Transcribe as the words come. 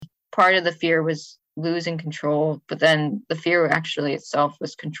part of the fear was losing control, but then the fear actually itself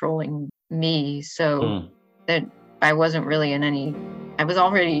was controlling me. So that I wasn't really I was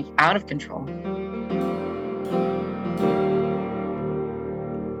already out of control.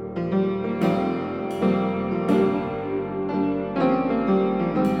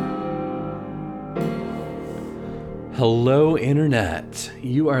 Hello, Internet.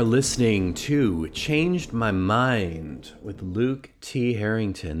 You are listening to Changed My Mind with Luke T.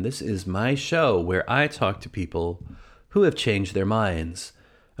 Harrington. This is my show where I talk to people who have changed their minds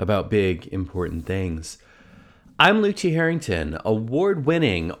about big, important things. I'm Luke T. Harrington,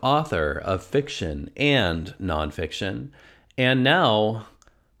 award-winning author of fiction and nonfiction. And now,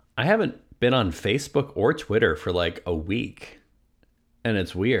 I haven't been on Facebook or Twitter for like a week. And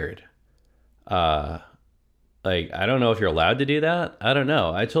it's weird. I don't know if you're allowed to do that. I don't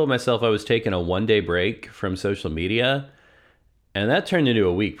know. I told myself I was taking a 1-day break from social media, and that turned into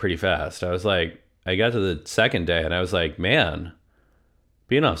a week pretty fast. I got to the second day, and I was like, man,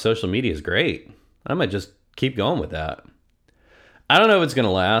 being off social media is great. I might just keep going with that. I don't know if it's going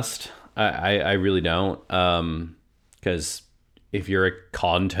to last. I really don't. Because if you're a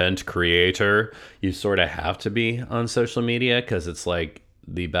content creator, you sort of have to be on social media because it's like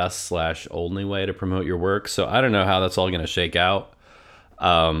the best / only way to promote your work. So I don't know how that's all going to shake out.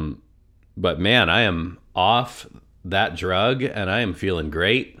 But man, I am off that drug and I am feeling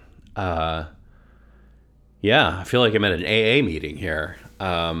great. Yeah, I feel like I'm at an AA meeting here.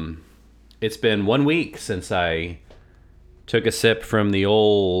 It's been 1 week since I took a sip from the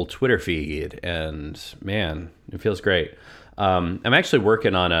old Twitter feed, and man, it feels great. I'm actually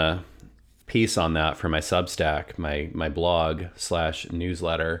working on a piece on that for my Substack, my blog /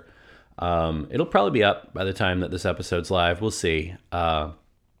 newsletter. It'll probably be up by the time that this episode's live. We'll see. But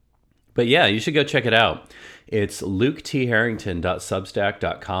yeah, you should go check it out. It's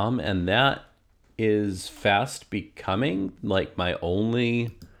luketharrington.substack.com, and that is fast becoming like my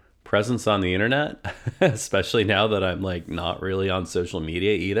only presence on the internet, especially now that I'm like not really on social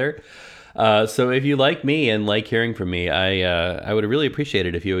media either. So if you like me and like hearing from me, I would really appreciate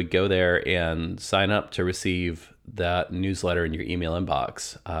it if you would go there and sign up to receive that newsletter in your email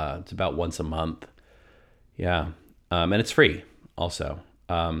inbox. It's about once a month. Yeah. And it's free also.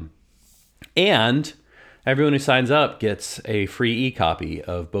 And everyone who signs up gets a free e-copy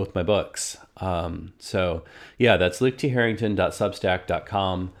of both my books. So yeah, that's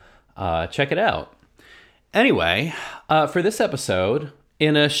luketharrington.substack.com. Check it out. Anyway, for this episode,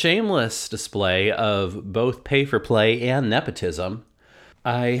 in a shameless display of both pay-for-play and nepotism,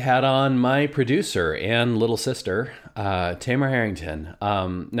 I had on my producer and little sister, Tamar Harrington.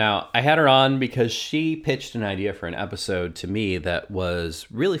 Now, I had her on because she pitched an idea for an episode to me that was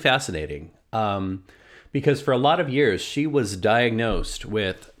really fascinating. Because for a lot of years, she was diagnosed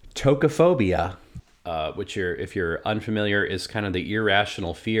with tocophobia, which, if you're unfamiliar, is kind of the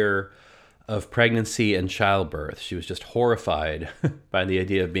irrational fear of pregnancy and childbirth. She was just horrified by the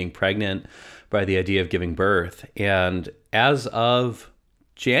idea of being pregnant, by the idea of giving birth. And as of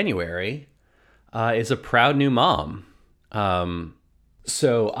January, is a proud new mom.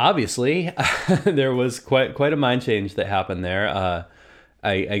 So obviously, there was quite a mind change that happened there.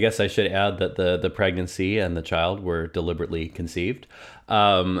 I guess I should add that the pregnancy and the child were deliberately conceived.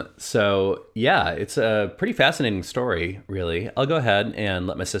 So yeah, it's a pretty fascinating story, really. I'll go ahead and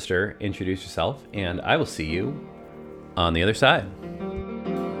let my sister introduce herself, and I will see you on the other side.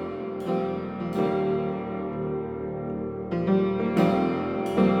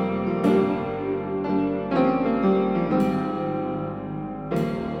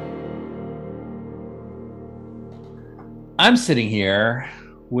 I'm sitting here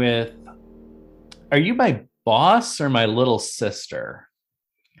with, are you my boss or my little sister?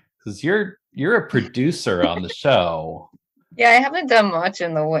 Because you're a producer on the show. Yeah, I haven't done much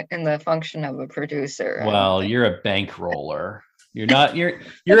in the function of a producer. Well, you're a bankroller. You're not. You're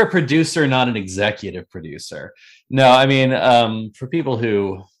a producer, not an executive producer. No, I mean, for people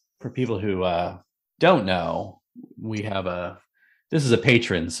who don't know, this is a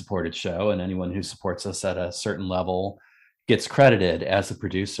patron supported show, and anyone who supports us at a certain level gets credited as a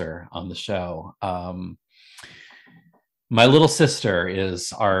producer on the show. My little sister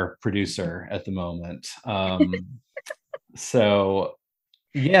is our producer at the moment. So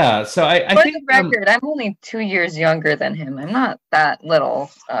yeah, so I think the record, I'm only 2 years younger than him. I'm not that little.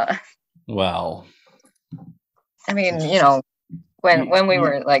 Well, I mean, when we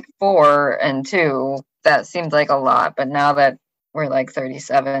were like 4 and 2, that seemed like a lot, but now that we're like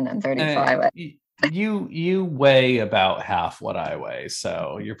 37 and 35, you weigh about half what I weigh,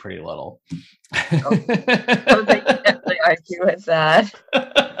 so you're pretty little. I can't really argue with that.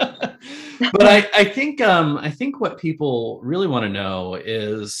 But I think what people really want to know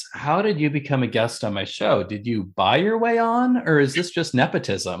is, how did you become a guest on my show? Did you buy your way on, or is this just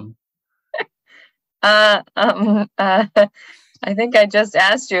nepotism? Uh, um, uh, I think I just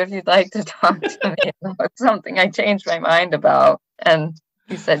asked you if you'd like to talk to me about something I changed my mind about, and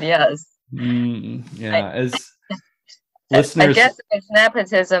you said yes. I, Yeah, as I listeners, guess if it's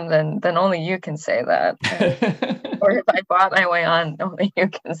nepotism, then only you can say that. Or if I bought my way on, only you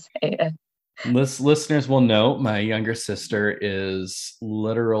can say it. listeners will know my younger sister is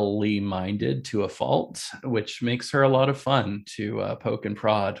literally minded to a fault, which makes her a lot of fun to poke and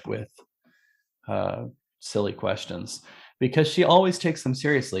prod with silly questions, because she always takes them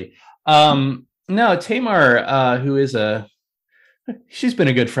seriously. No, Tamar, who is she's been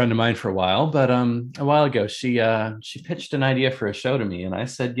a good friend of mine for a while, but a while ago she pitched an idea for a show to me, and I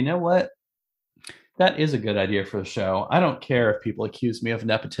said, you know what, that is a good idea for the show. I don't care if people accuse me of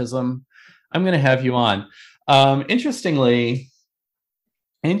nepotism. I'm going to have you on. Interestingly,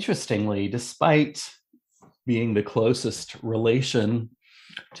 despite being the closest relation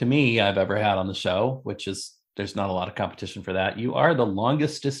to me I've ever had on the show, which is, there's not a lot of competition for that, you are the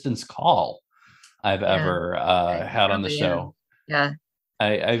longest distance call I've ever had on the show. Yeah.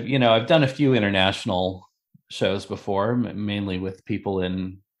 I've done a few international shows before, mainly with people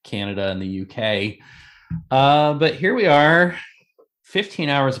in Canada and the UK. But here we are, 15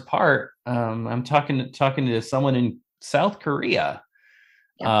 hours apart. I'm talking to someone in South Korea.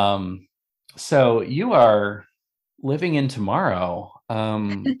 Yeah. So you are living in tomorrow.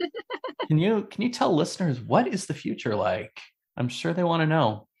 Can you tell listeners, what is the future like? I'm sure they want to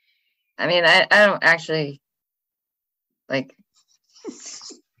know. I mean, I don't actually like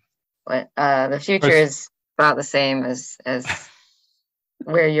what the future is about the same as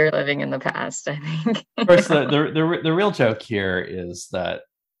where you're living in the past, I think. Of course, the real joke here is that,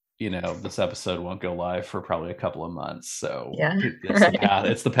 this episode won't go live for probably a couple of months. So yeah,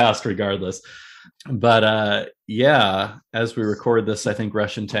 it's the past regardless. But yeah, as we record this, I think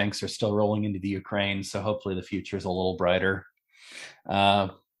Russian tanks are still rolling into the Ukraine. So hopefully the future is a little brighter.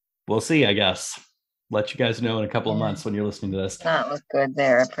 We'll see, I guess. Let you guys know in a couple of months when you're listening to this. Not look good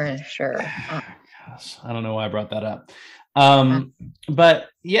there, for sure. Gosh, I don't know why I brought that up. But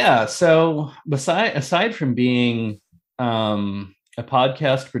yeah, so aside from being a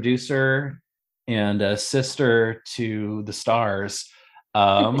podcast producer and a sister to the stars,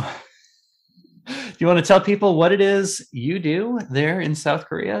 do you want to tell people what it is you do there in South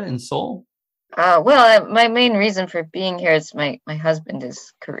Korea, in Seoul? Well, my main reason for being here is my husband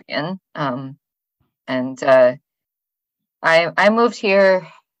is Korean, and I moved here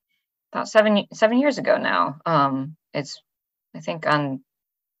about seven years ago now. It's, I think on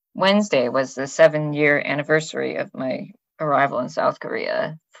Wednesday was the 7-year anniversary of my arrival in South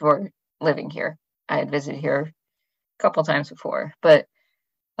Korea for living here. I had visited here a couple times before, but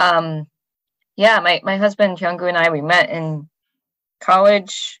yeah, my husband Hyungu and I, we met in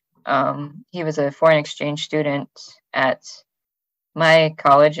college. He was a foreign exchange student at my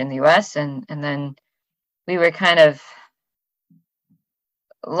college in the US, and then we were kind of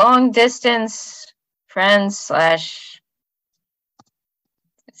long distance friends slash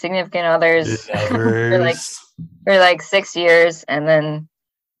significant others for like 6 years, and then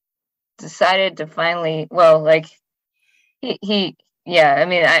decided to finally, I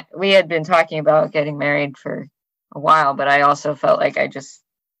mean, we had been talking about getting married for a while, but I also felt like I just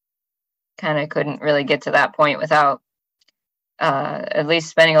kind of couldn't really get to that point without at least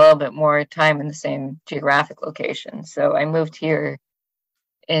spending a little bit more time in the same geographic location. So I moved here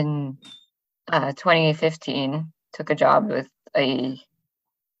in 2015, took a job with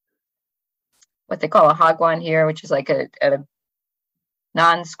what they call a hagwon here, which is like a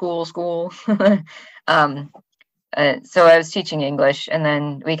non-school school. So I was teaching English, and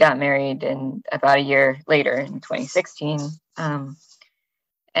then we got married in about a year later in 2016.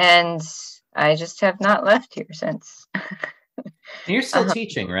 And I just have not left here since. You're still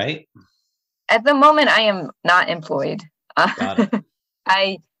teaching, right? At the moment, I am not employed. Got it.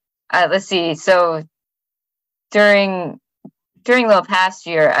 Let's see. So during the past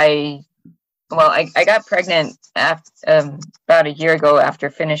year, I got pregnant about a year ago, after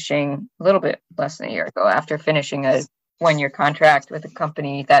finishing a little bit less than a year ago, after finishing a 1-year contract with a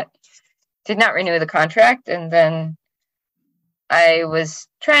company that did not renew the contract. And then I was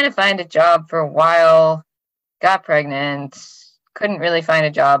trying to find a job for a while, got pregnant, couldn't really find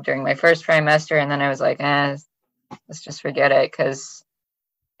a job during my first trimester. And then I was like, let's just forget it, because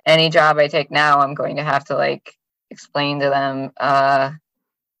any job I take now, I'm going to have to explain to them,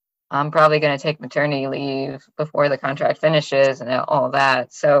 I'm probably going to take maternity leave before the contract finishes and all of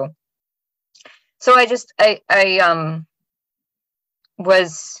that. So So I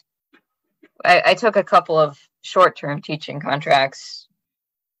took a couple of short-term teaching contracts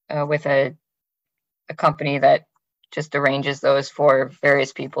with a company that just arranges those for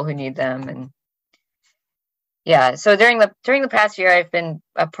various people who need them. And yeah, so during the past year, I've been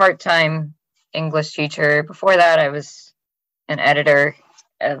a part-time English teacher. Before that, I was an editor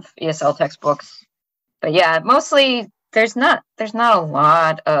of ESL textbooks. But yeah, mostly there's not a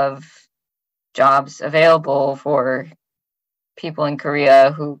lot of jobs available for people in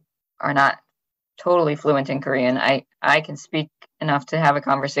Korea who are not totally fluent in Korean. I can speak enough to have a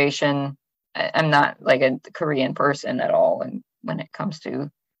conversation. I'm not like a Korean person at all, and when it comes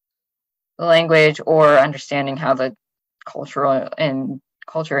to the language or understanding how the culture in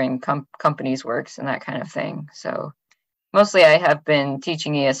companies works and that kind of thing. So mostly I have been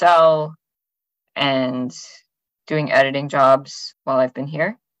teaching ESL and doing editing jobs while I've been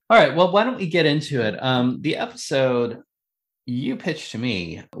here. All right, well, why don't we get into it? The episode you pitched to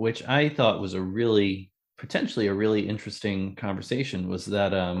me, which I thought was potentially a really interesting conversation, was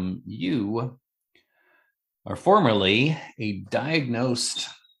that you are formerly a diagnosed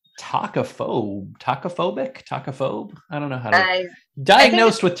takaphobe. I don't know how to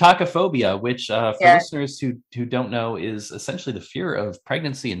diagnosed with takophobia, which for listeners who don't know is essentially the fear of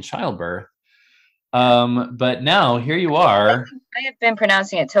pregnancy and childbirth. But now here you are. I have been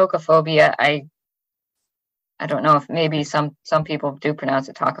pronouncing it tokophobia. I don't know if maybe some people do pronounce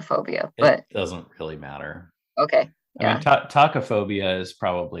it takophobia, but it doesn't really matter. Okay. Yeah. I mean, takophobia is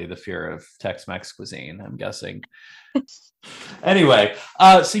probably the fear of Tex-Mex cuisine, I'm guessing. Anyway,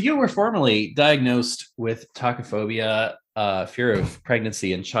 so you were formerly diagnosed with takophobia, fear of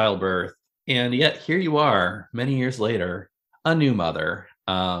pregnancy and childbirth, and yet here you are, many years later, a new mother.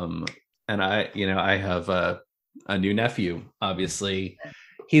 And I have a new nephew. Obviously,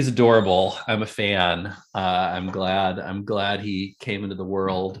 he's adorable. I'm a fan. I'm glad he came into the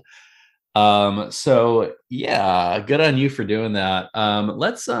world. So yeah, good on you for doing that.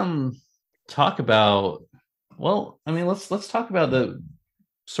 Let's talk about. Well, I mean, let's talk about the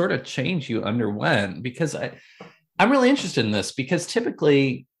sort of change you underwent, because I'm really interested in this, because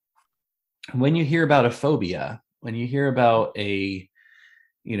typically when you hear about a phobia, when you hear about phobia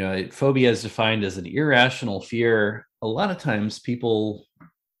is defined as an irrational fear, a lot of times people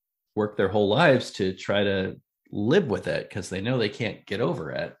work their whole lives to try to live with it because they know they can't get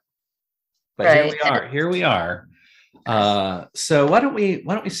over it. But right. Here we are. So why don't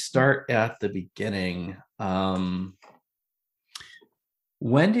we start at the beginning?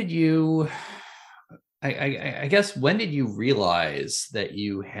 When did you, I guess, when did you realize that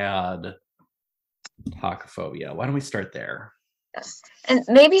you had takophobia? Why don't we start there? And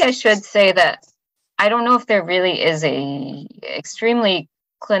maybe I should say that I don't know if there really is a extremely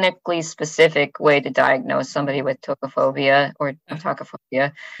clinically specific way to diagnose somebody with takophobia or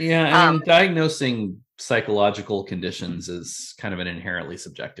takophobia. Yeah, I mean, diagnosing psychological conditions is kind of an inherently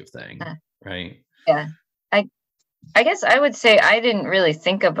subjective thing, right? Yeah. I guess I would say I didn't really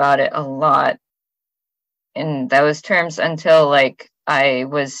think about it a lot in those terms until like I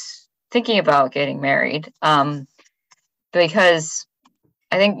was thinking about getting married. Because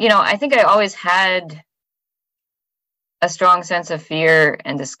I think I always had a strong sense of fear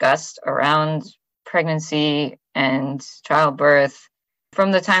and disgust around pregnancy and childbirth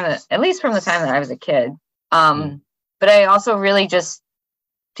from the time that I was a kid. But I also really just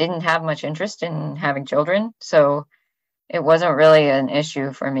didn't have much interest in having children. So it wasn't really an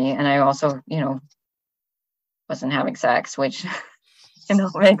issue for me. And I also, wasn't having sex, which,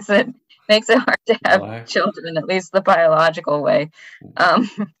 makes it hard to have children, at least the biological way.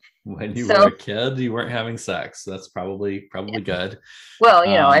 When you were a kid, you weren't having sex. That's probably good. Well,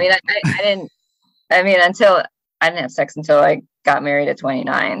 I didn't have sex until I got married at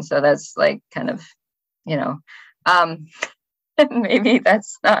 29. So that's like kind of, maybe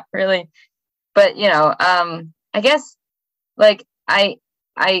that's not really, but I guess like I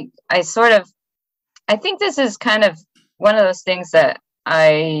think this is kind of one of those things that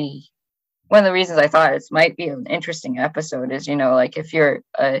one of the reasons I thought it might be an interesting episode is, like if you're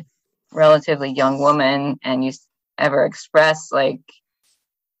a relatively young woman and you ever express like,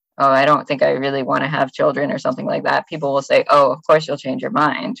 oh, I don't think I really want to have children or something like that, people will say, oh, of course you'll change your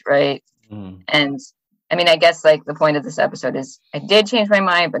mind, right? And I mean, I guess like the point of this episode is I did change my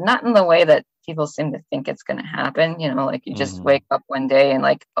mind, but not in the way that people seem to think it's going to happen. Like you just wake up one day and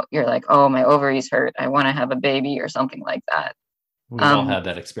like, you're like, oh, my ovaries hurt, I want to have a baby or something like that. We've all had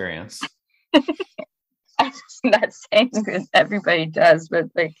that experience. I'm not saying that everybody does, but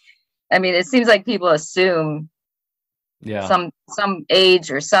like, I mean, it seems like people assume some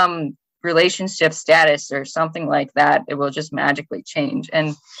age or some relationship status or something like that, it will just magically change.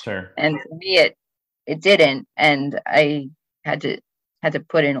 And Sure. for me, it didn't, and I had to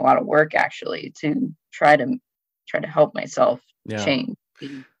put in a lot of work actually to try to help myself Yeah. change,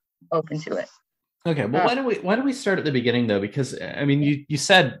 be open to it. Okay, well, why don't we start at the beginning though? Because I mean, you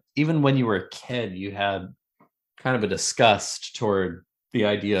said even when you were a kid, you had kind of a disgust toward the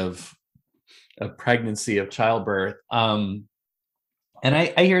idea of pregnancy, of childbirth. And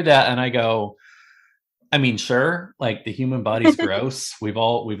I hear that and I go, I mean, sure, like the human body's gross. We've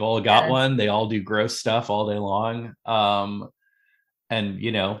all got Yeah. one. They all do gross stuff all day long.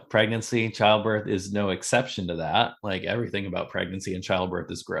 And pregnancy, childbirth is no exception to that. Like everything about pregnancy and childbirth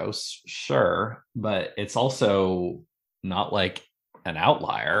is gross, sure, but it's also not like an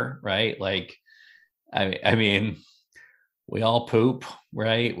outlier, right? Like I mean, we all poop,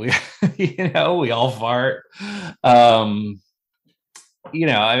 right? We we all fart. I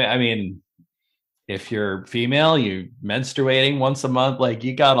mean, if you're female, you menstruating once a month, like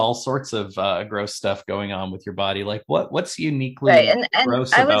you got all sorts of gross stuff going on with your body. Like what's Right. uniquely And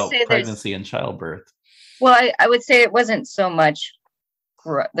gross I would about say pregnancy and childbirth? well, I would say it wasn't so much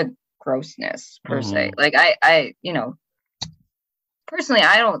the grossness per se. Mhm. Like I, personally,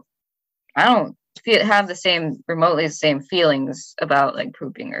 I don't have the same, remotely the same feelings about like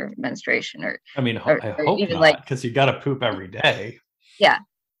pooping or menstruation I mean, I or hope even like, not, because you got to poop every day. yeah,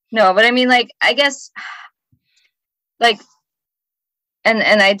 no, but I mean, like, I guess like, and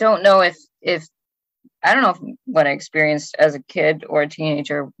I don't know if I don't know if what I experienced as a kid or a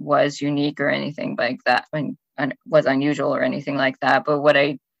teenager was unique or anything like that, when was unusual or anything like that. But what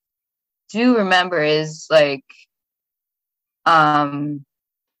I do remember is like, um,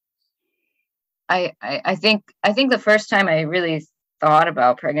 I think the first time I really thought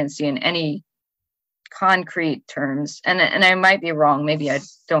about pregnancy in any concrete terms, and I might be wrong, maybe I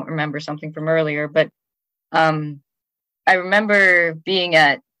don't remember something from earlier, but um, I remember being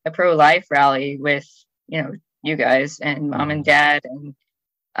at a pro-life rally with you guys and mom and Mhm. dad,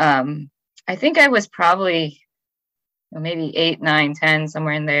 and I think I was probably maybe 8, 9, 10,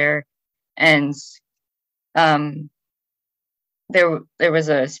 somewhere in there, and um, there was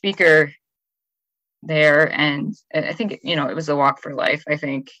a speaker there, and I think it was a Walk for Life. I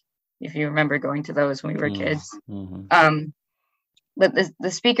think if you remember going to those when we were kids. Mhm. But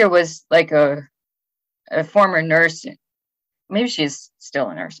the speaker was like a former nurse. Maybe she's still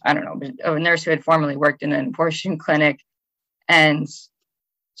a nurse. I don't know, but a nurse who had formerly worked in an abortion clinic, and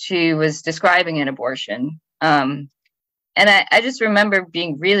she was describing an abortion. And I just remember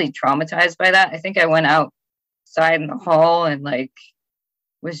being really traumatized by that. I think I went outside in the hall and like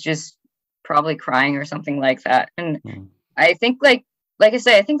was just probably crying or something like that. And Mhm. I think like I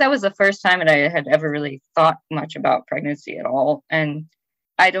say, I think that was the first time that I had ever really thought much about pregnancy at all. And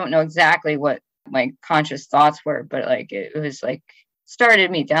I don't know exactly what my conscious thoughts were, but like it was like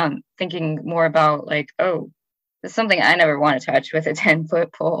started me down thinking more about like, oh, it's something I never want to touch with a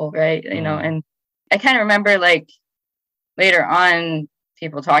 10-foot pole, right? Mhm. And I kind of remember like later on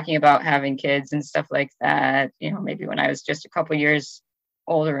people talking about having kids and stuff like that, maybe when I was just a couple years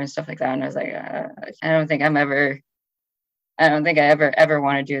older and stuff like that. And I was like, I don't think I don't think I ever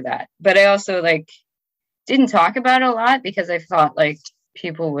want to do that. But I also like didn't talk about it a lot because I thought like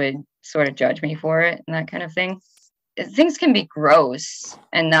people would sort of judge me for it and that kind of thing. Things can be gross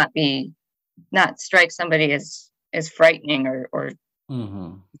and not strike somebody as frightening or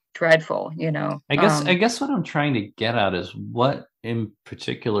Mhm. dreadful, I guess what I'm trying to get at is what in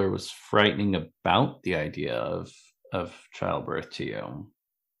particular was frightening about the idea of childbirth to you?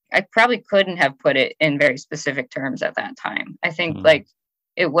 I probably couldn't have put it in very specific terms at that time. I think Mhm. like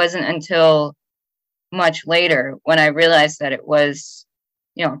it wasn't until much later when I realized that it was,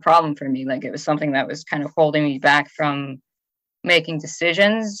 a problem for me. Like it was something that was kind of holding me back from making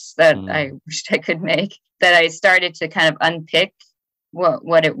decisions that I Mhm. wished I could make, that I started to kind of unpick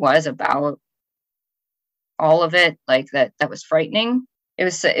what it was about all of it, like that was frightening. It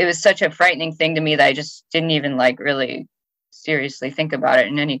was such a frightening thing to me that I just didn't even like really seriously think about it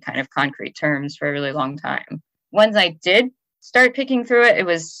in any kind of concrete terms for a really long time. Once I did start picking through it, it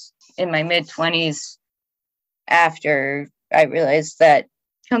was in my mid-20s after I realized that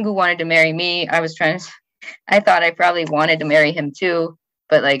Chungu wanted to marry me. I thought I probably wanted to marry him too,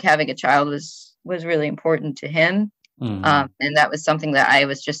 but like having a child was really important to him. Mhm. And that was something that I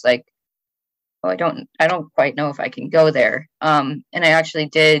was just like, oh, I don't quite know if I can go there. And I actually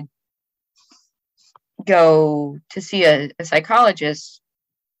did go to see a psychologist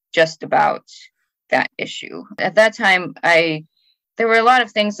just about that issue. At that time, there were a lot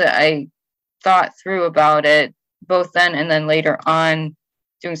of things that I thought through about it, both then and then later on.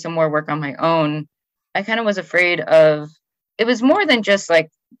 doing some more work on my own, I kind of was afraid of, it was more than just like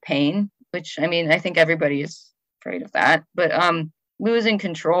pain, which I mean, I think everybody is afraid of that, but losing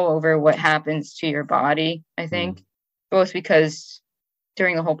control over what happens to your body, I think, both because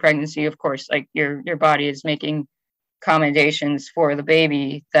during the whole pregnancy, of course, like your body is making accommodations for the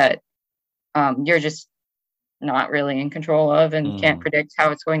baby that you're just not really in control of and can't predict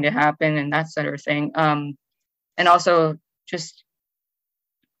how it's going to happen and that sort of thing. And also just,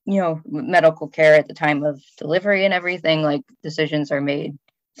 medical care at the time of delivery and everything, like decisions are made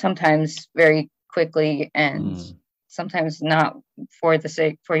sometimes very quickly and sometimes not for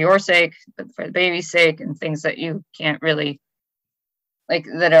your sake, but for the baby's sake, and things that you can't really, like,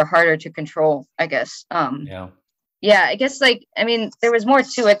 that are harder to control, I guess. Yeah, I guess, like, I mean, there was more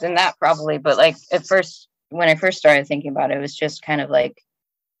to it than that probably, but like at first, when I first started thinking about it, it was just kind of like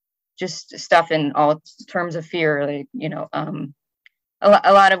just stuff in all terms of fear, like,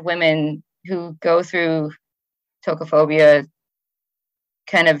 a lot of women who go through tocophobia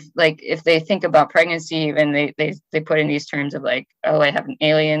kind of like, if they think about pregnancy, even they put in these terms of like, oh, I have an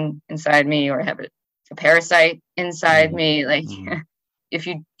alien inside me, or I have a parasite inside me. Like, if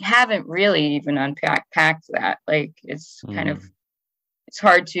you haven't really even unpacked that, like, it's kind of, it's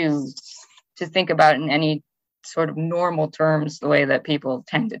hard to think about in any sort of normal terms, the way that people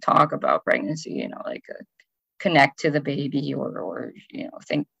tend to talk about pregnancy, like connect to the baby, or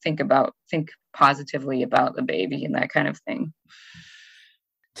think positively about the baby and that kind of thing.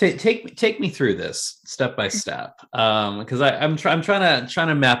 Take me through this step by step, because I'm trying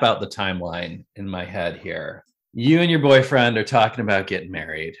to map out the timeline in my head here. You and your boyfriend are talking about getting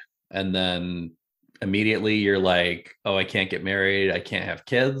married, and then immediately you're like, oh, I can't get married, I can't have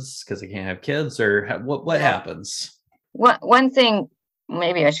kids because I can't have kids, or what happens? One thing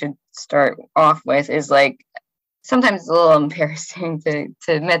maybe I should start off with is, like, sometimes it's a little embarrassing to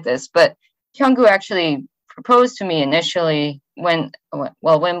admit this, but Hyunggu actually proposed to me initially when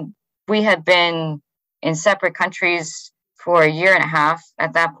we had been in separate countries for a year and a half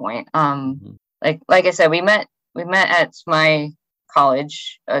at that point. Like I said, we met at my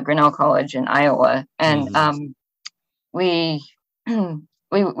college, Grinnell College in Iowa, and we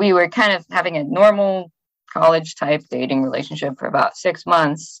were kind of having a normal college type dating relationship for about 6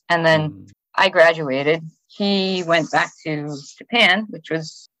 months, and then I graduated. He went back to Japan, which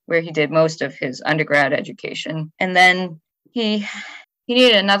was where he did most of his undergrad education, and then he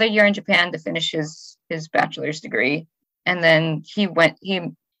needed another year in Japan to finish his bachelor's degree, and then he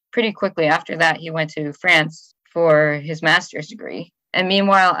pretty quickly after that he went to France for his master's degree. And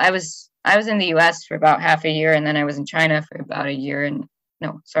meanwhile, I was in the US for about half a year, and then I was in China for about a year.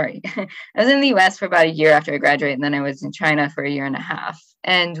 I was in the US for about a year after I graduated, and then I was in China for a year and a half.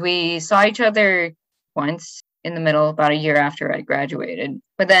 And we saw each other once in the middle, about a year after I graduated.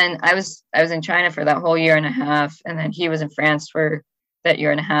 But then I was in China for that whole year and a half, and then he was in France for that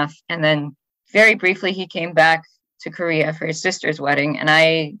year and a half. And then very briefly, he came back to Korea for his sister's wedding, and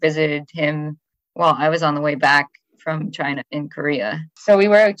I visited him while I was on the way back from China in Korea. So we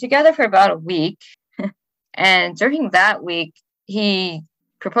were together for about a week. And during that week, he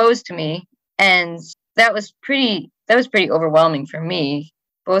proposed to me. And that was pretty overwhelming for me,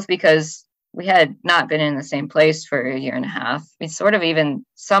 both because we had not been in the same place for a year and a half. We sort of even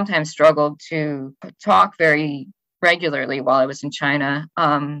sometimes struggled to talk very regularly while I was in China.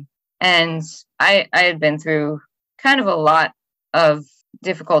 And I had been through kind of a lot of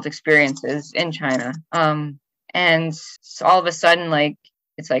difficult experiences in China. And so all of a sudden, like,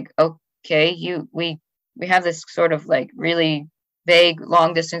 it's like, okay, we have this sort of like really vague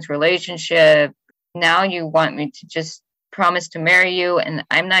long distance relationship. Now you want me to just promise to marry you, and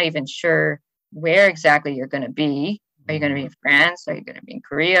I'm not even sure where exactly you're going to be. Are you going to be in France? Are you going to be in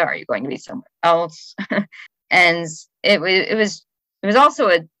Korea? Are you going to be somewhere else? And it was also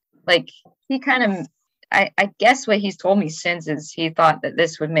he kind of, I guess what he's told me since is he thought that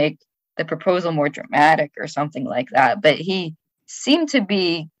this would make the proposal more dramatic or something like that. But he seemed to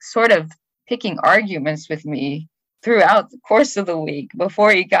be sort of picking arguments with me throughout the course of the week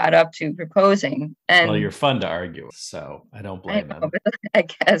before he got up to proposing. And well, you're fun to argue with, so I don't blame him. I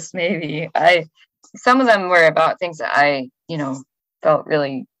guess maybe some of them were about things that I, felt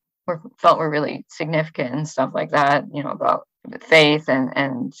were really significant and stuff like that, about faith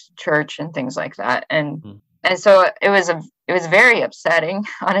and church and things like that. And so it was very upsetting,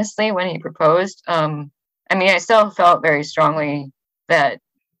 honestly, when he proposed. I mean, I still felt very strongly that,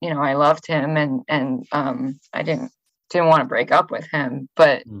 I loved him and I didn't want to break up with him,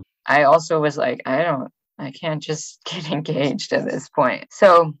 but I also was like, I can't just get engaged at this point.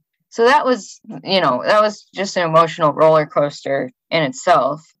 So so that was, that was just an emotional roller coaster in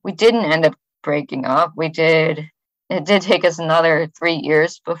itself. We didn't end up breaking up. It did take us another 3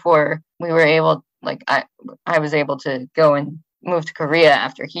 years before we were able, like, I was able to go and move to Korea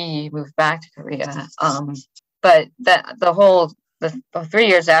after he moved back to Korea. But the 3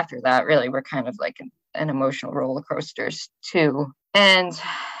 years after that really were kind of like an emotional roller coasters too. And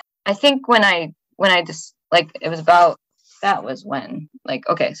I think when I just, like, it was about, that was when, like,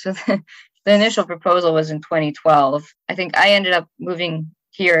 okay, so the initial proposal was in 2012. I think I ended up moving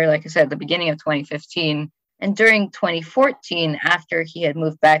here, like I said, at the beginning of 2015. And during 2014, after he had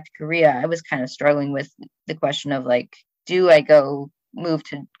moved back to Korea, I was kind of struggling with the question of, like, do I go move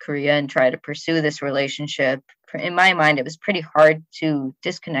to Korea and try to pursue this relationship? In my mind, it was pretty hard to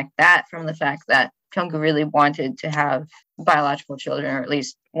disconnect that from the fact that Kyunggu really wanted to have biological children, or at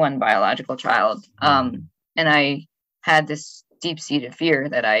least one biological child. And I had this deep-seated fear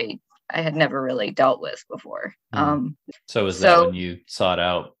that I had never really dealt with before. So is that when you sought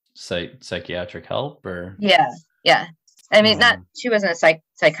out psychiatric help, or? Yeah. I mean, she wasn't a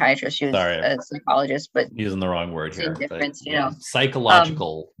psychiatrist. She was a psychologist, but using the wrong word here. Difference,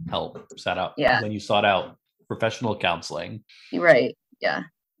 psychological help when you sought out professional counseling. Right. Yeah.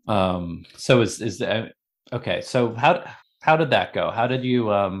 So is that okay? So how did that go? How did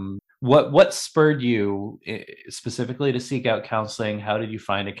you what spurred you specifically to seek out counseling? How did you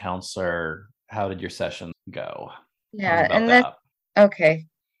find a counselor? How did your session go? Yeah, and then okay.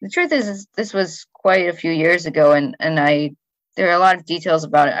 The truth is this was quite a few years ago, and there are a lot of details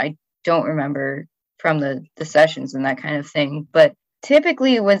about it I don't remember from the sessions and that kind of thing. But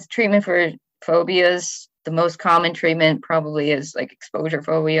typically with treatment for phobias, the most common treatment probably is like exposure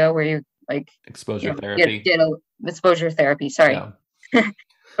phobia, where you exposure therapy. Get exposure therapy. Sorry,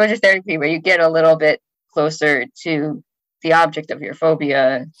 exposure therapy, where you get a little bit closer to the object of your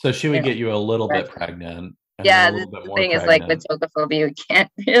phobia. So she would get you a little bit pregnant. Yeah, the thing is, like, with tocophobia, we can't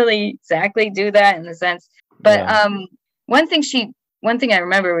really exactly do that in the sense. But one thing I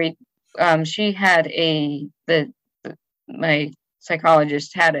remember, she had my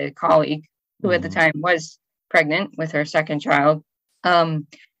psychologist had a colleague who at the time was pregnant with her second child. And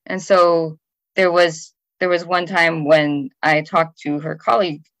so there was one time when I talked to her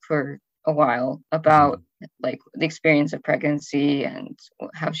colleague for a while about like the experience of pregnancy and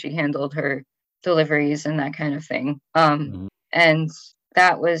how she handled her deliveries and that kind of thing. And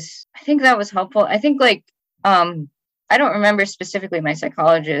I think that was helpful. I think I don't remember specifically my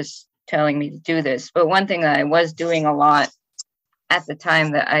psychologist telling me to do this, but one thing that I was doing a lot at the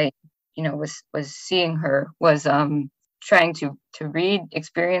time that I, was seeing her was trying to read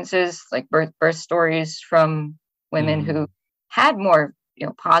experiences, like birth stories from women who had more,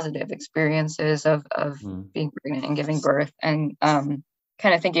 positive experiences of being pregnant and giving birth, and kind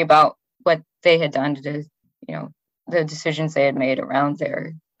of thinking about what they had done to, the decisions they had made around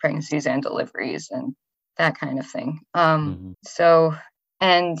their pregnancies and deliveries and that kind of thing. So,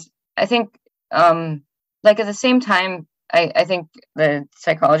 and I think, like at the same time, I think the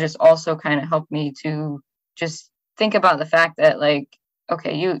psychologist also kind of helped me to just think about the fact that, like,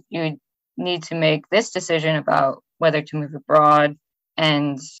 okay, you need to make this decision about whether to move abroad,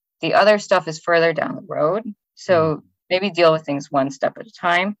 and the other stuff is further down the road. So maybe deal with things one step at a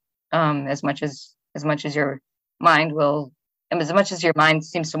time. As much as your mind will, and as much as your mind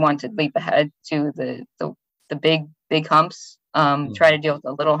seems to want to leap ahead to the big humps, try to deal with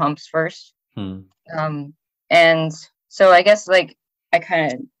the little humps first. And so I guess, like, I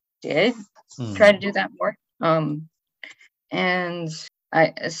kind of did try to do that more. And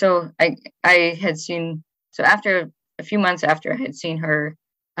I had seen, so after a few months after I had seen her,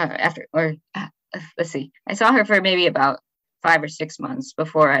 let's see, I saw her for maybe about 5 or 6 months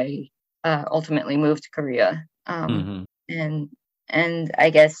before I ultimately moved to Korea. And I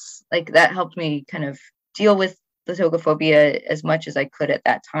guess, like, that helped me kind of deal with the tocophobia as much as I could at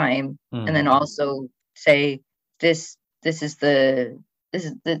that time, and then also say this is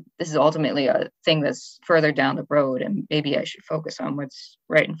ultimately a thing that's further down the road, and maybe I should focus on what's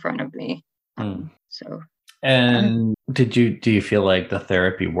right in front of me. So. And do you feel like the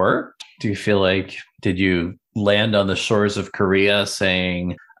therapy worked? Do you feel like, did you land on the shores of Korea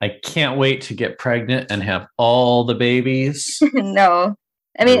saying, I can't wait to get pregnant and have all the babies? No,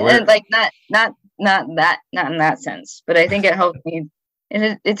 I mean, and like not in that sense, but I think it helped me.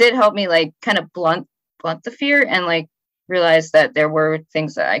 It did help me, like, kind of blunt the fear, and like realize that there were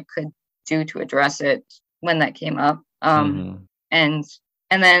things that I could do to address it when that came up. And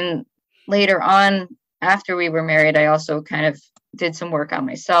then later on, after we were married, I also kind of did some work on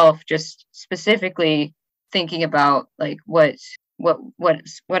myself, just specifically thinking about, like, what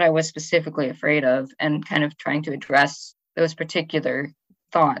what I was specifically afraid of, and kind of trying to address those particular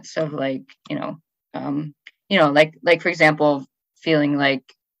thoughts of like, like for example, feeling like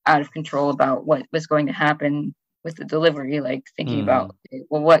out of control about what was going to happen with the delivery, like thinking about, okay,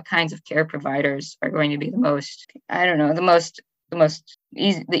 well, what kinds of care providers are going to be the most, I don't know, the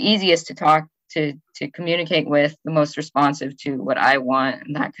easiest to talk to communicate with, the most responsive to what I want,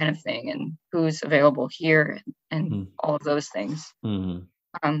 and that kind of thing, and who's available here, and all of those things.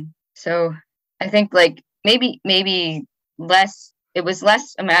 So I think like maybe less, it was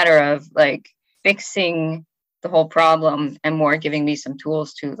less a matter of like fixing the whole problem and more giving me some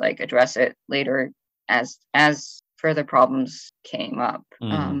tools to like address it later as further problems came up.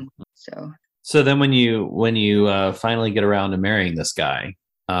 So then when you finally get around to marrying this guy,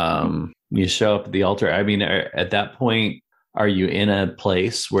 you show up at the altar. I mean, at that point, are you in a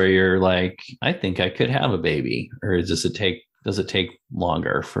place where you're like, I think I could have a baby, or does it take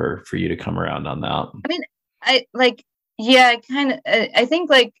longer for you to come around on that? I mean, I think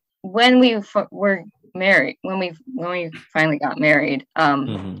like when we were married, when we finally got married,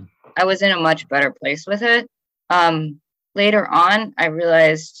 I was in a much better place with it. Later on, I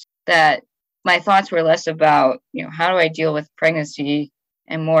realized that my thoughts were less about, how do I deal with pregnancy,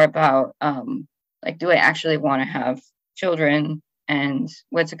 and more about like, do I actually want to have children, and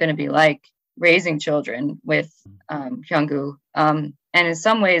what's it going to be like raising children with Hyungu. And in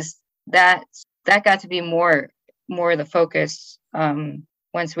some ways that got to be more the focus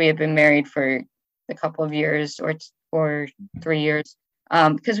once we had been married for a couple of years or 3 years,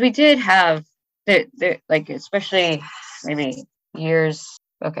 because we did have like, especially maybe years.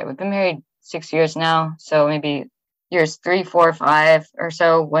 Okay, we've been married 6 years now, so maybe years 3, 4, 5 or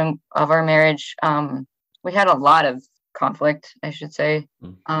so of our marriage, we had a lot of conflict, I should say.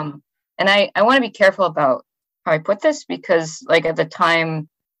 And I want to be careful about how I put this, because like at the time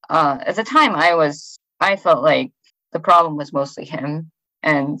I felt like the problem was mostly him,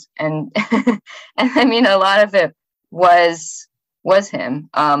 and and I mean, a lot of it was him.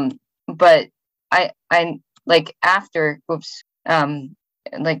 But I like after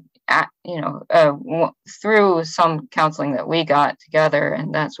through some counseling that we got together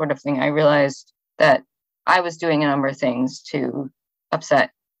and that sort of thing, I realized that I was doing a number of things to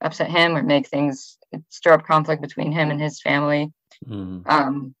upset him, or make things stir up conflict between him and his family.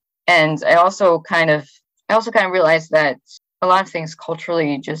 And I also kind of realized that a lot of things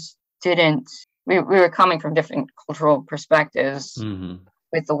culturally just didn't. We were coming from different cultural perspectives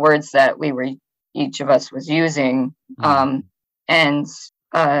with the words that each of us was using, and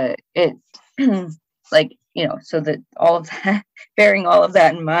it like, so that all of that, bearing all of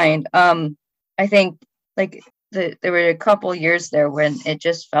that in mind, I think like there were a couple years there when it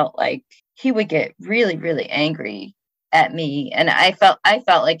just felt like he would get really, really angry at me, and I felt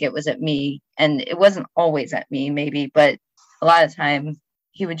like it was at me, and it wasn't always at me, maybe, but a lot of time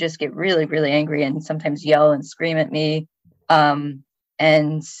he would just get really, really angry, and sometimes yell and scream at me,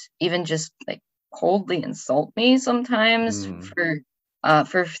 and even just like coldly insult me sometimes for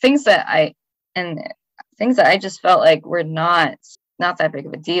things that I just felt like were not that big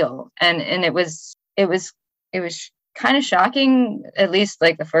of a deal, and it was kind of shocking, at least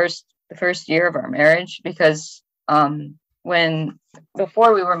like the first year of our marriage, because when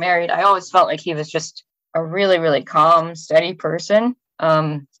before we were married, I always felt like he was just a really, really calm, steady person,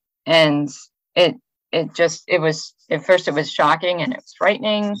 and it was, at first it was shocking and it was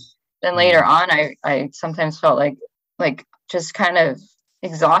frightening. Then later on, I sometimes felt like just kind of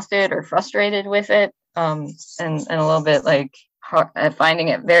exhausted or frustrated with it, and a little bit like finding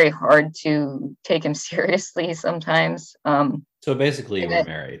it very hard to take him seriously sometimes. So basically, you were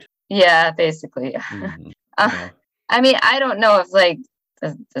married. Yeah, basically. Yeah. I mean, I don't know if like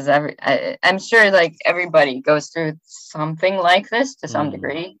I'm sure like everybody goes through something like this to some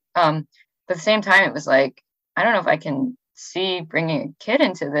degree. But at the same time, it was like, I don't know if I can see bringing a kid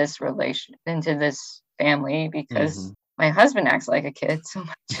into this family, because my husband acts like a kid so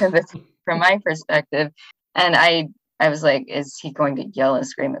much of it from my perspective. And I was like, is he going to yell and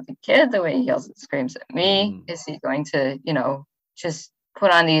scream at the kid the way he yells and screams at me? Is he going to, just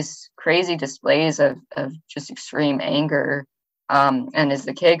put on these crazy displays of just extreme anger? And is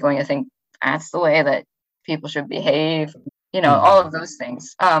the kid going to think that's the way that people should behave? All of those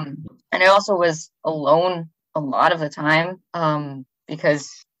things. And I also was alone a lot of the time,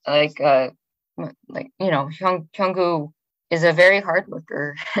 because Hyungu is a very hard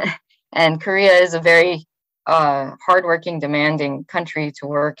worker, and Korea is a very hardworking, demanding country to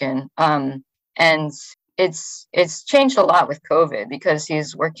work in. And it's changed a lot with COVID, because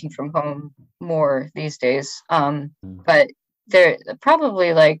he's working from home more these days. But there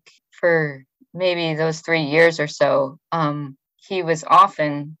probably like for maybe those 3 years or so, he was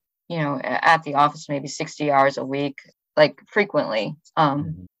often, at the office maybe 60 hours a week, like frequently.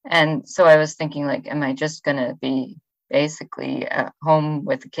 And so I was thinking, like, am I just gonna be basically at home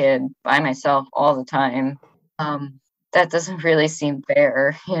with the kid by myself all the time? That doesn't really seem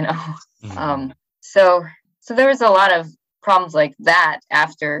fair, So there was a lot of problems like that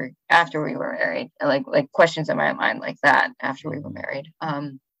after we were married, like questions in my mind like that after we were married.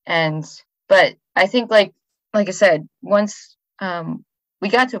 But I think like I said, once we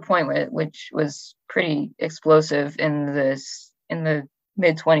got to a point which was pretty explosive in the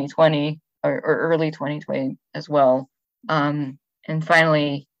mid 2020 or early 2020 as well. And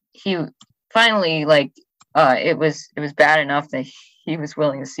finally like it was bad enough that he was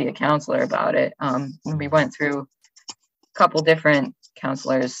willing to see a counselor about it. We went through a couple different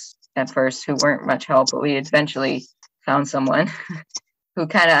counselors at first who weren't much help, but we eventually found someone who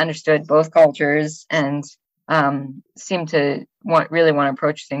kind of understood both cultures and seemed to really want to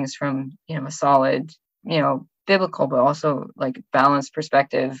approach things from a solid, biblical, but also like balanced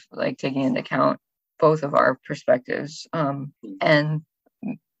perspective, like taking into account both of our perspectives. And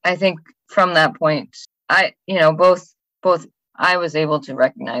I think from that point, both I was able to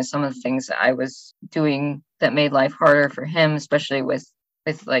recognize some of the things that I was doing that made life harder for him, especially with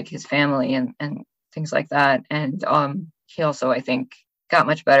like his family and things like that. And he also, I think, got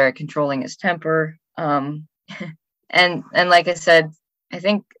much better at controlling his temper. And like I said, I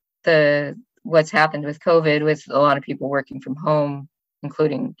think what's happened with COVID, with a lot of people working from home,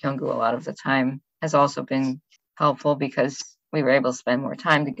 including Kyung-gu a lot of the time, has also been helpful because we were able to spend more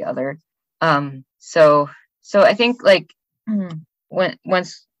time together. So I think like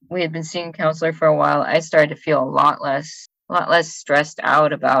once we had been seeing a counselor for a while, I started to feel a lot less stressed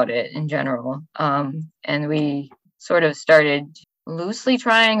out about it in general. And we sort of started loosely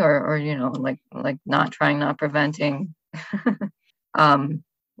trying or like not trying, not preventing.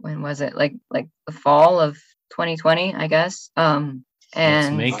 When was it? Like the fall of 2020, I guess. And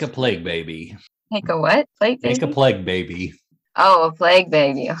let's make a plague baby. Make a what? Plague baby? Make a plague baby. Oh, a plague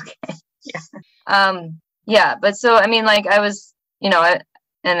baby. Okay. Yeah. Yeah, but so I mean, like I was, and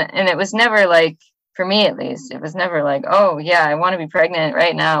it was never like, for me at least, it was never like, oh yeah, I want to be pregnant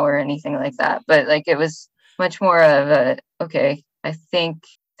right now or anything like that. But like it was much more of a, okay, I think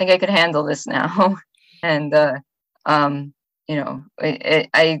I could handle this now. And I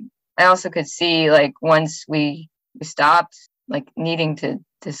also could see like once we stopped like needing to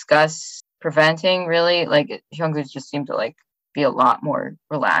discuss preventing, really, like Hyung-gu just seemed to like be a lot more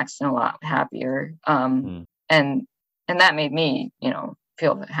relaxed and a lot happier. And that made me,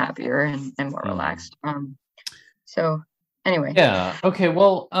 feel happier and more relaxed. So anyway. Yeah. Okay.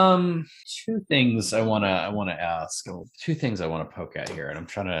 Well, two things I wanna ask. Two things I want to poke at here, and I'm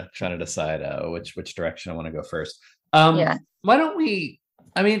trying to decide which direction I want to go first. Yeah. Why don't we?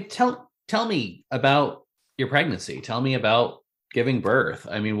 I mean, tell me about your pregnancy. Tell me about giving birth.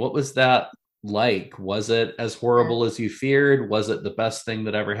 I mean, what was that like? Was it as horrible as you feared? Was it the best thing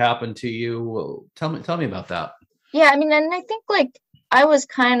that ever happened to you? Tell me about that. Yeah, I mean, and I think like I was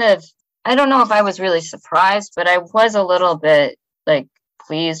kind of, I don't know if I was really surprised, but I was a little bit like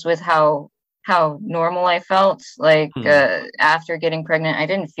pleased with how normal I felt. Like after getting pregnant, I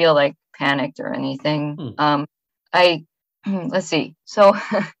didn't feel like panicked or anything. Let's see. So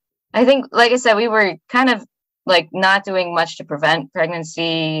I think, like I said, we were kind of like not doing much to prevent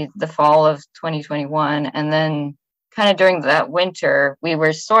pregnancy the fall of 2021. And then kind of during that winter, we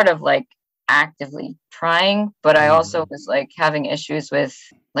were sort of like actively trying, but I also was like having issues with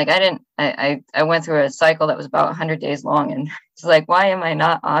like, I went through a cycle that was about 100 days long, and it's like, why am I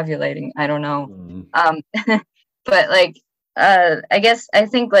not ovulating? I don't know. But like, I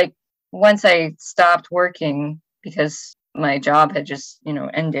think like once I stopped working because my job had just,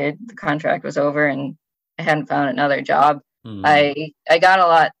 ended, the contract was over and I hadn't found another job. I got a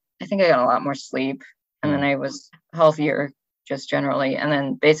lot more sleep, and then I was healthier just generally. And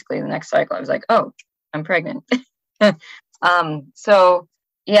then basically the next cycle I was like, oh, I'm pregnant. So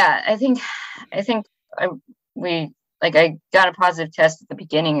yeah, I think I got a positive test at the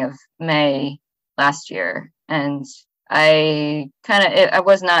beginning of May last year, and I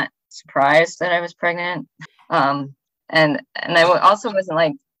was not surprised that I was pregnant. And I also wasn't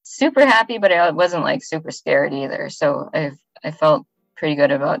like super happy, but I wasn't like super scared either. So I felt pretty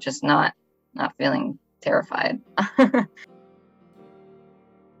good about just not feeling terrified.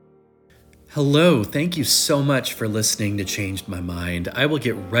 Hello, thank you so much for listening to Changed My Mind. I will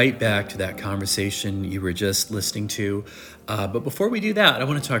get right back to that conversation you were just listening to. But before we do that, I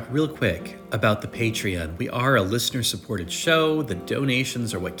want to talk real quick about the Patreon. We are a listener supported show. The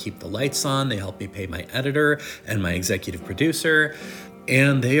donations are what keep the lights on. They help me pay my editor and my executive producer.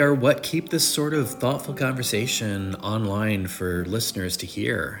 And they are what keep this sort of thoughtful conversation online for listeners to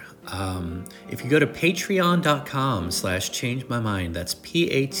hear. If you go to patreon.com/changemymind, that's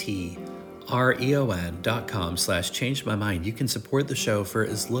patreon.com/changemymind, you can support the show for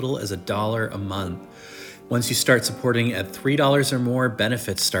as little as $1 a month. Once you start supporting at $3 or more,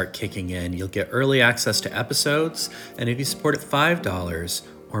 benefits start kicking in. You'll get early access to episodes, and if you support at $5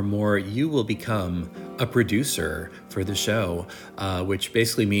 or more, you will become a producer for the show, which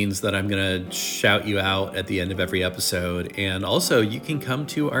basically means that I'm going to shout you out at the end of every episode. And also, you can come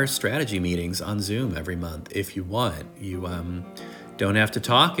to our strategy meetings on Zoom every month if you want. You don't have to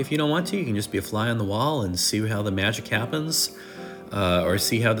talk if you don't want to. You can just be a fly on the wall and see how the magic happens. Or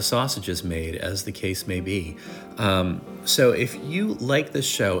see how the sausage is made, as the case may be. So if you like this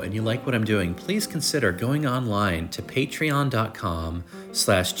show and you like what I'm doing, please consider going online to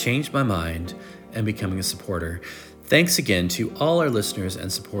patreon.com/changemymind and becoming a supporter. Thanks again to all our listeners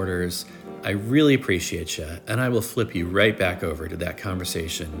and supporters. I really appreciate you, and I will flip you right back over to that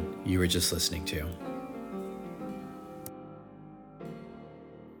conversation you were just listening to.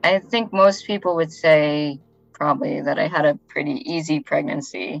 I think most people would say probably that I had a pretty easy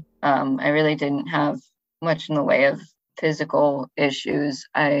pregnancy. I really didn't have much in the way of physical issues.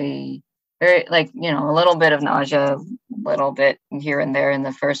 A little bit of nausea, a little bit here and there in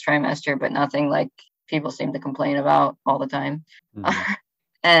the first trimester, but nothing like people seem to complain about all the time. Mm-hmm.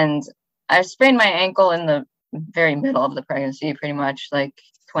 And I sprained my ankle in the very middle of the pregnancy, pretty much like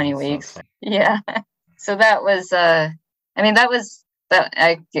 20 weeks. Yeah. So that was, that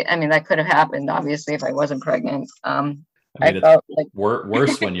could have happened, obviously, if I wasn't pregnant. I felt like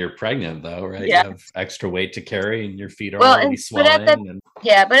worse when you're pregnant, though, right? Yeah. You have extra weight to carry, and your feet are already swelling.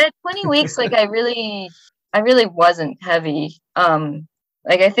 But at 20 weeks, like I really wasn't heavy.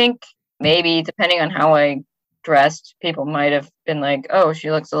 I think maybe depending on how I dressed, people might have been like, "Oh,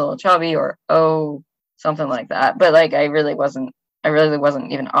 she looks a little chubby," or "Oh, something like that." But like, I really wasn't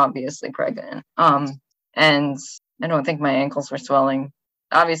even obviously pregnant. And I don't think my ankles were swelling.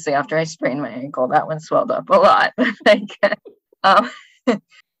 Obviously, after I sprained my ankle, that one swelled up a lot.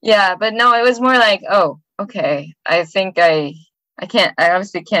 Yeah, but no, it was more like, oh, okay. I think I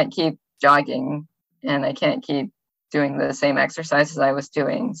obviously can't keep jogging, and I can't keep doing the same exercises I was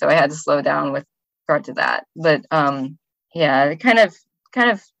doing. So I had to slow down with regard to that. But yeah, it kind of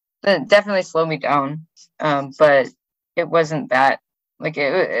definitely slowed me down. But it wasn't that like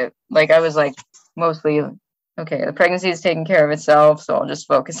I was like mostly. Okay, the pregnancy is taking care of itself, so I'll just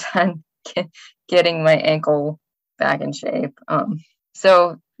focus on getting my ankle back in shape.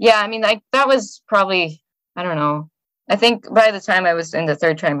 So yeah, that was probably, I don't know. I think by the time I was in the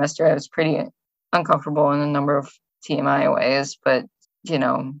third trimester, I was pretty uncomfortable in a number of TMI ways, but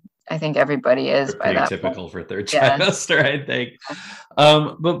I think everybody is by that typical point. For third trimester, I think.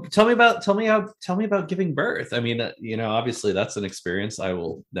 But tell me about giving birth. Obviously that's an experience I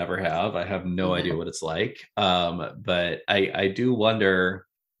will never have. I have no idea what it's like. But I do wonder,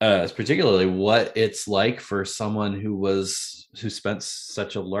 particularly what it's like for someone who spent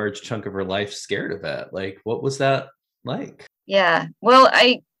such a large chunk of her life scared of it. Like, what was that like? Yeah. Well,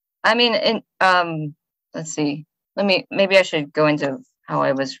 let's see. Maybe I should go into how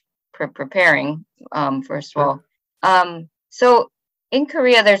I was preparing, first of all. So in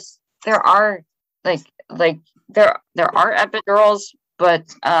Korea, there are epidurals,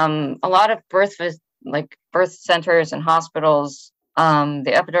 but a lot of birth centers and hospitals,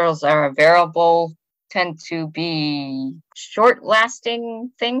 the epidurals are variable, tend to be short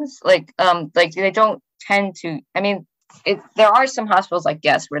lasting things. They don't tend to, there are some hospitals, I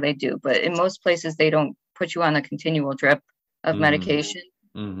guess, where they do, but in most places they don't put you on a continual drip of medication.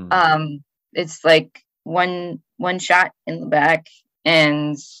 Mm-hmm. It's like one shot in the back,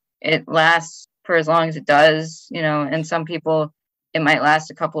 and it lasts for as long as it does, and some people it might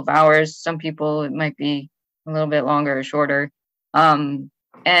last a couple of hours. Some people it might be a little bit longer or shorter. And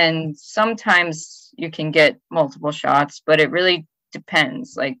sometimes you can get multiple shots, but it really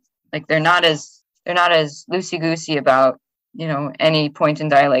depends. Like they're not as loosey-goosey about, any point in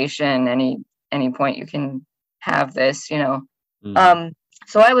dilation, any point you can have this, Mm-hmm.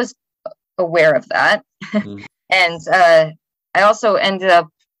 So I was aware of that. Mm-hmm. And I also ended up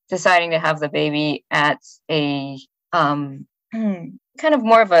deciding to have the baby at a kind of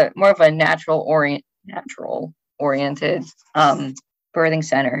more of a natural oriented birthing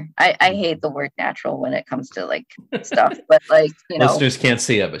center. I hate the word natural when it comes to like stuff, but like, you know, Listeners can't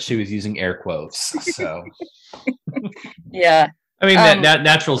see it, but she was using air quotes. So yeah. I mean,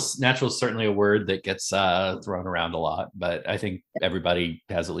 natural's certainly a word that gets thrown around a lot, but I think everybody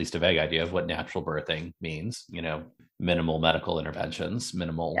has at least a vague idea of what natural birthing means. You know, minimal medical interventions,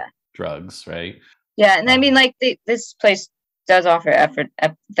 minimal drugs, right? Yeah, and I mean, like this place does offer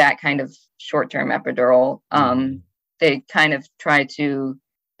that kind of short-term epidural. They kind of try to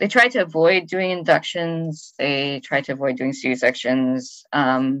avoid doing inductions. They try to avoid doing C-sections,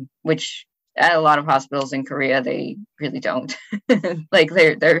 which at a lot of hospitals in Korea, they really don't. Like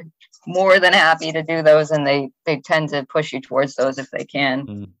they're more than happy to do those, and they tend to push you towards those if they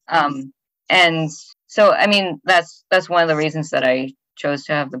can. And so, I mean, that's one of the reasons that I chose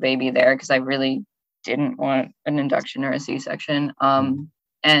to have the baby there, because I really didn't want an induction or a C-section,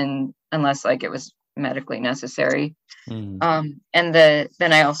 and unless like it was medically necessary. And then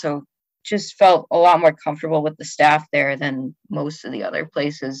I also just felt a lot more comfortable with the staff there than most of the other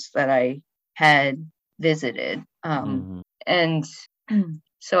places that I had visited. And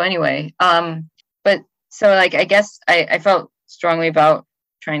so anyway, but so like, I guess I felt strongly about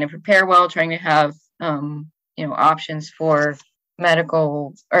trying to prepare well, trying to have, you know, options for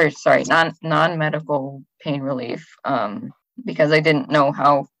non-medical pain relief, because I didn't know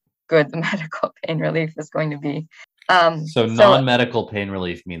how good the medical pain relief is going to be. So non-medical pain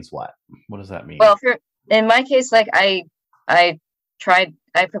relief means what? What does that mean? Well, in my case, like I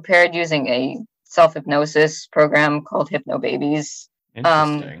prepared using a self-hypnosis program called Hypnobabies.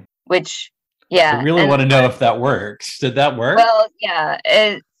 Interesting. Which, yeah. I really want to know if that works. Did that work? Well, yeah,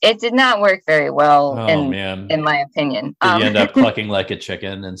 it did not work very well, in my opinion. Did you end up clucking like a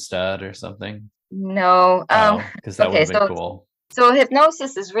chicken instead or something? No. Because that would have been cool. So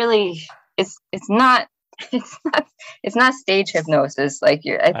hypnosis is really, it's not stage hypnosis like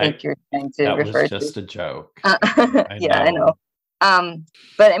I think you're trying to refer to. That was just a joke. I know.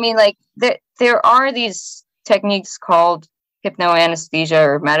 But I mean, like there are these techniques called hypnoanesthesia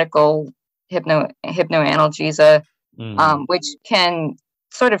or medical hypnoanalgesia, which can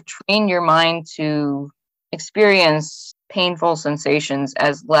sort of train your mind to experience painful sensations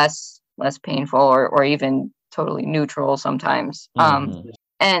as less painful or even totally neutral sometimes.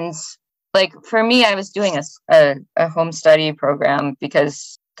 And like for me, I was doing a home study program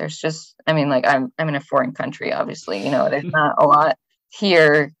because there's just, I mean, like I'm in a foreign country, obviously, you know, there's not a lot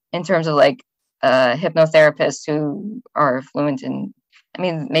here in terms of like hypnotherapists who are fluent in, I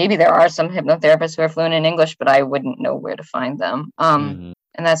mean, maybe there are some hypnotherapists who are fluent in English, but I wouldn't know where to find them, and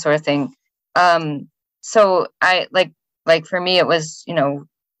that sort of thing. So I like for me, it was, you know,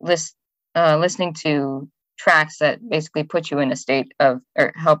 listening to tracks that basically put you in a state of,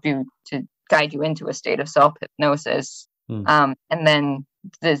 or help you to guide you into a state of self-hypnosis. And then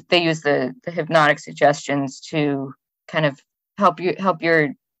they use the hypnotic suggestions to kind of help you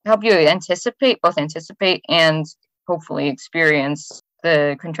anticipate and hopefully experience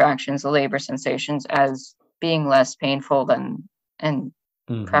the contractions, the labor sensations as being less painful than, and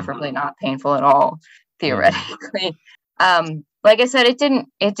preferably not painful at all, theoretically. Like I said, it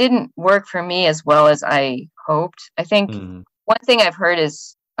didn't work for me as well as I hoped. I think one thing I've heard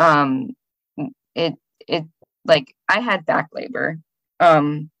is it like I had back labor,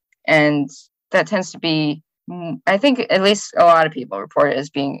 and that tends to be, I think at least a lot of people report it as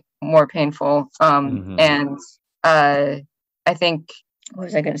being more painful. And I think, what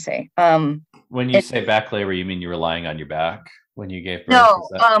was I going to say? When you say back labor, you mean you were lying on your back when you gave birth?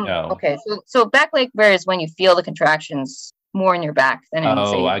 No. Okay. So back labor is when you feel the contractions more in your back than in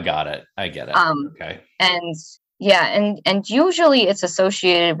I got it. I get it. Okay. And yeah, and usually it's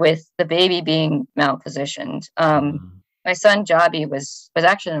associated with the baby being malpositioned. My son Jabi was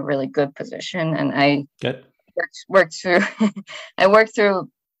actually in a really good position, and I worked through I worked through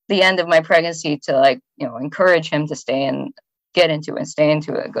the end of my pregnancy to, like, you know, encourage him to stay into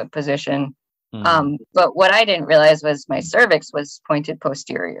a good position. But what I didn't realize was my cervix was pointed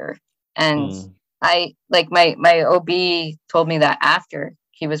posterior, and I, like, my OB told me that after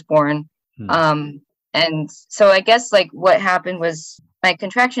he was born. And so I guess, like, what happened was my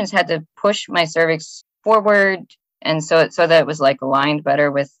contractions had to push my cervix forward, and so that it was, like, aligned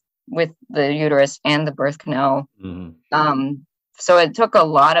better with the uterus and the birth canal. So it took a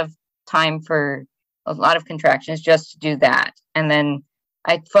lot of time for a lot of contractions just to do that. And then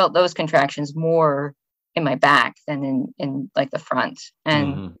I felt those contractions more in my back than in like the front.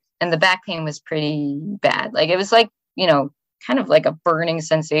 And the back pain was pretty bad. Like, it was like, you know, kind of like a burning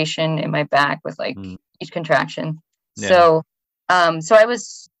sensation in my back with, like, each contraction. So I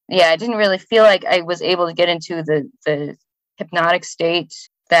was, I didn't really feel like I was able to get into the hypnotic state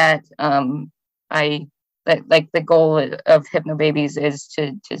that like the goal of Hypnobabies is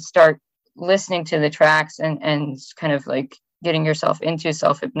to start listening to the tracks and kind of like getting yourself into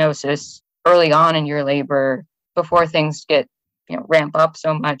self-hypnosis early on in your labor before things get, ramp up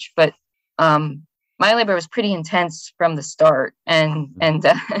so much. But my labor was pretty intense from the start, and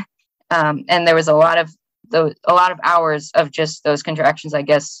there was a lot of hours of just those contractions, I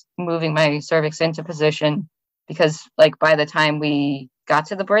guess, moving my cervix into position, because like by the time we got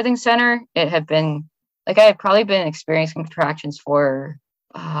to the birthing center, it had been like I had probably been experiencing contractions for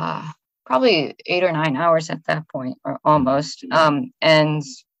probably 8 or 9 hours at that point, or almost.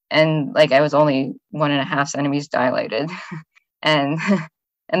 And like I was only 1.5 centimeters dilated, and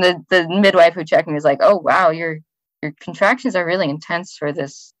the midwife who checked me was like, "Oh wow, your contractions are really intense for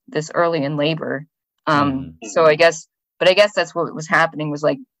this early in labor." So I guess that's what was happening, was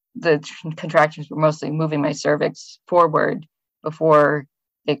like the contractions were mostly moving my cervix forward before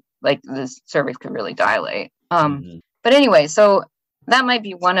the cervix could really dilate. But anyway, so that might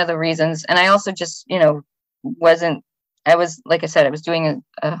be one of the reasons. And I also just, I was, like I said, I was doing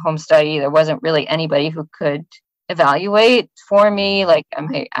a home study. There wasn't really anybody who could evaluate for me, like, am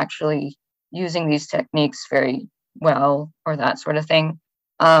I actually using these techniques very well, or that sort of thing.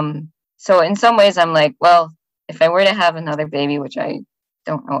 So in some ways I'm like, well, if I were to have another baby, which I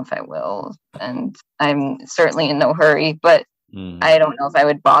don't know if I will, and I'm certainly in no hurry, but I don't know if I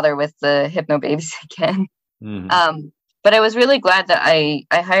would bother with the Hypnobabies again. But I was really glad that I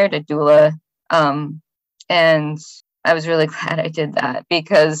hired a doula, and I was really glad I did that,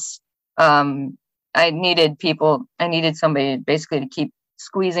 because I needed somebody basically to keep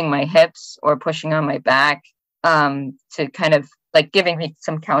squeezing my hips or pushing on my back, to kind of like giving me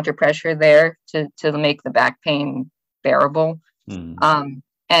some counter pressure there to make the back pain bearable.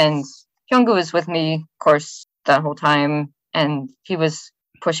 And Hyungu was with me, of course, that whole time, and he was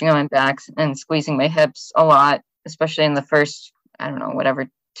pushing on my back and squeezing my hips a lot, especially in the first, I don't know, whatever,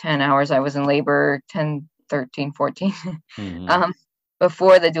 10 hours I was in labor, 10, 13, 14,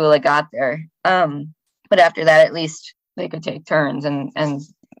 before the doula got there. But after that, at least they could take turns, and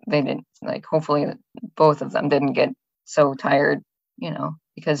they didn't, like, hopefully both of them didn't get so tired,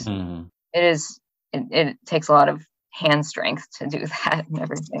 because it takes a lot of hand strength to do that and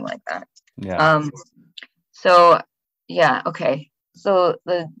everything like that. So yeah, okay. So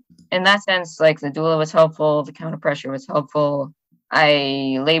in that sense, like, the doula was helpful, the counter pressure was helpful.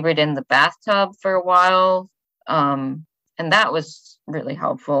 I labored in the bathtub for a while, and that was really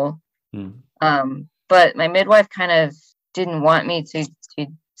helpful. But my midwife kind of didn't want me to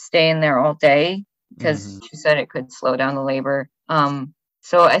stay in there all day, because she said it could slow down the labor.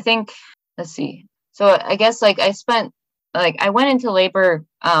 So I think, let's see. So I guess like I went into labor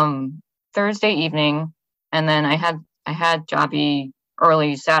Thursday evening, and then I had Jabi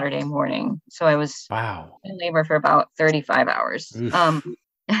early Saturday morning. So I was in labor for about 35 hours.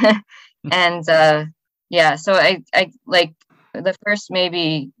 And yeah, so I like the first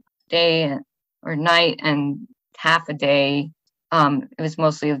maybe day or night and half a day, it was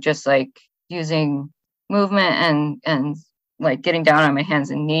mostly just like using movement and like getting down on my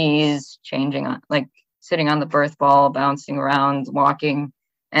hands and knees, changing on, like sitting on the birth ball, bouncing around, walking,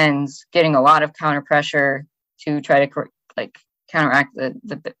 and getting a lot of counter pressure to try to like counteract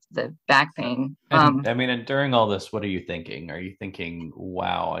the back pain. And during all this, what are you thinking? Are you thinking,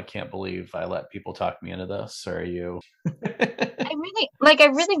 wow, I can't believe I let people talk me into this? Or are you I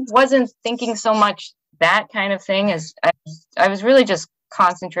really wasn't thinking so much that kind of thing, as I was really just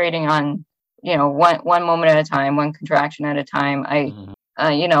concentrating on, one moment at a time, one contraction at a time. I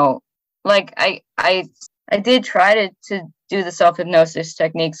did try to do the self-hypnosis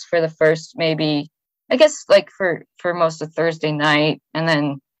techniques for the first, maybe, I guess, like for most of Thursday night. And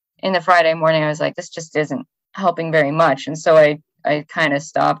then in the Friday morning, I was like, this just isn't helping very much. And so I kind of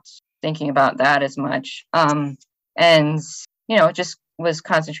stopped thinking about that as much. And, just was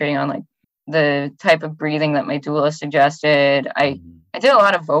concentrating on like the type of breathing that my doula suggested. I did a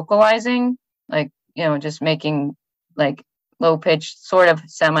lot of vocalizing, like, just making like low pitched sort of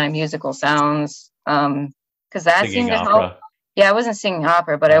semi-musical sounds. Because that singing seemed to opera? help. Yeah, I wasn't singing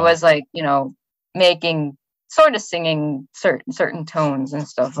opera, but I was like, making sort of singing certain tones and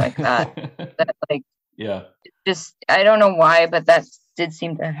stuff like that. That, like, just, I don't know why, but that did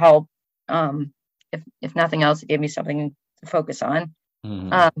seem to help. If nothing else, it gave me something to focus on.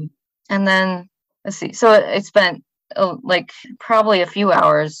 And then let's see. So I spent like probably a few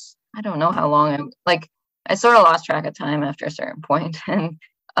hours. I don't know how long. I sort of lost track of time after a certain point. And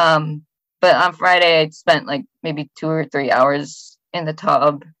but on Friday I spent like maybe 2 or 3 hours in the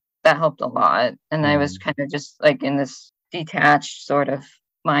tub. That helped a lot. And I was kind of just like in this detached sort of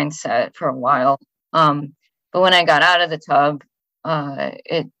mindset for a while. But when I got out of the tub,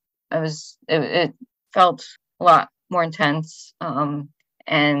 it felt a lot more intense.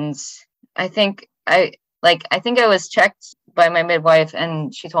 And I think I think I was checked by my midwife,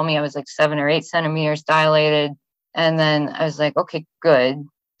 and she told me I was like 7 or 8 centimeters dilated. And then I was like, okay, good.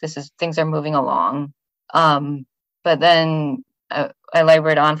 Things are moving along. But then I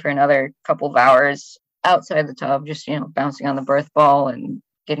labored on for another couple of hours outside the tub, just, bouncing on the birth ball and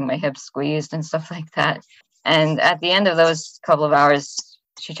getting my hips squeezed and stuff like that. And at the end of those couple of hours,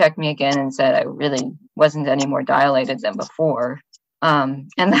 she checked me again and said I really wasn't any more dilated than before. And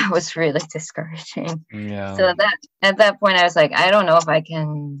that was really discouraging. Yeah. So at that point, I was like, I don't know if I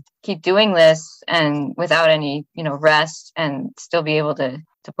can keep doing this and without any, rest and still be able to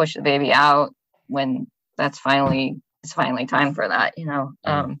push the baby out when it's finally time for that,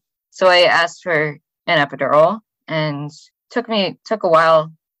 So I asked for an epidural, and took a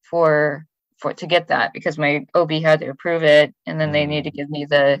while to get that because my OB had to approve it, and then they need to give me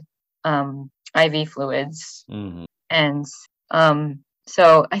the IV fluids. Mm-hmm. And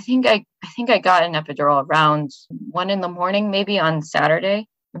so I think I got an epidural around 1 a.m, maybe on Saturday,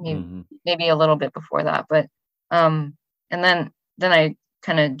 maybe a little bit before that, but and then I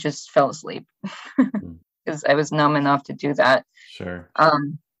kind of just fell asleep because I was numb enough to do that. Sure.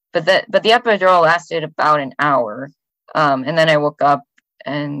 But the epidural lasted about an hour, and then I woke up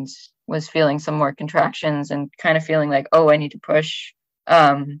and was feeling some more contractions and kind of feeling like, oh, I need to push.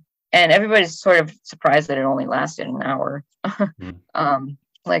 And everybody's sort of surprised that it only lasted an hour.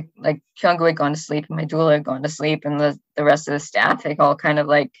 Like Kyungwoo had gone to sleep, and my doula had gone to sleep, and the rest of the staff had all kind of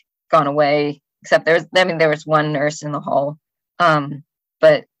like gone away, except there was one nurse in the hall.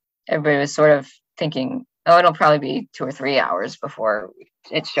 But everybody was sort of thinking, oh, it'll probably be 2 or 3 hours before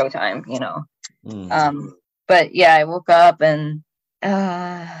it's showtime, But yeah, I woke up and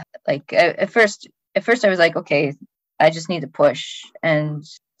at first I was like, okay, I just need to push and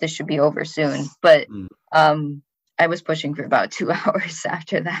this should be over soon. But I was pushing for about 2 hours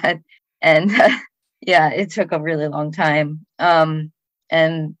after that, and yeah, it took a really long time.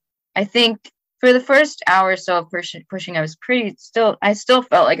 And I think for the first hour or so of pushing, I still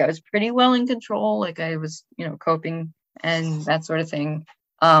felt like I was pretty well in control, like I was, coping and that sort of thing.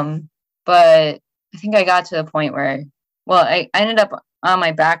 But I think I got to the point where, I ended up on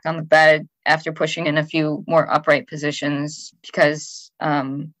my back on the bed after pushing in a few more upright positions because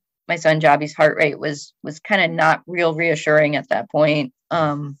my son Jabi's heart rate was kind of not real reassuring at that point.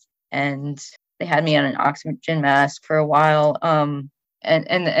 And they had me on an oxygen mask for a while.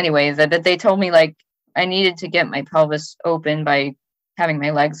 And anyway, that they told me like I needed to get my pelvis open by having my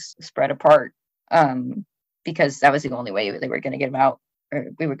legs spread apart, because that was the only way they were going to get him out, or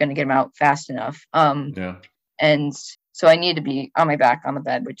we were going to get him out fast enough. And so I needed to be on my back on the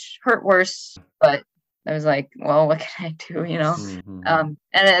bed, which hurt worse, but I was like, well, what can I do, And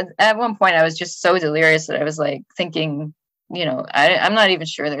at one point I was just so delirious that I was like thinking, I'm not even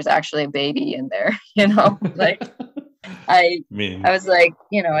sure there's actually a baby in there, like I was like,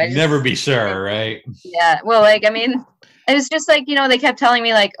 I just, never be sure, right? Yeah. Well, like, it was just like, they kept telling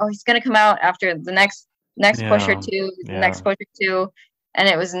me like, oh, he's going to come out after the next push or two, next push or two. And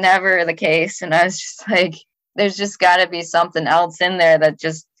it was never the case. And I was just like, there's just got to be something else in there that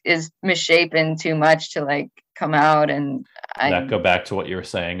just is misshapen too much to like come out. And that go back to what you were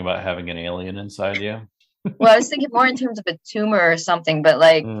saying about having an alien inside you. Well, I was thinking more in terms of a tumor or something, but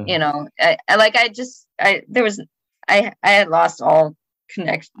like, I had lost all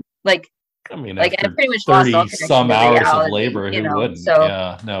connection. Like, I pretty much lost all connection some to hours reality, of labor. Who wouldn't?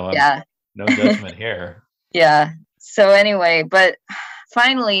 So, no judgment here. Yeah. So anyway, but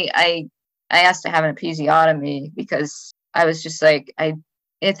finally, I asked to have an episiotomy because I was just like, I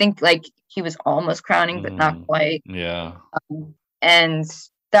think like he was almost crowning, but not quite. Yeah. And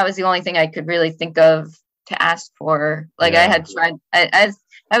that was the only thing I could really think of to ask for. Like I had tried,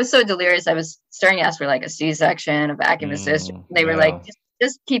 I was so delirious. I was starting to ask for like a C-section, a vacuum assist. They were like,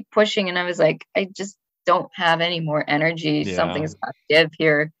 just keep pushing. And I was like, I just don't have any more energy. Something's got to give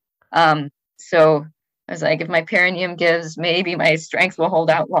here. So I was like, if my perineum gives, maybe my strength will hold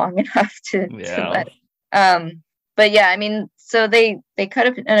out long enough to let it. But yeah, so they cut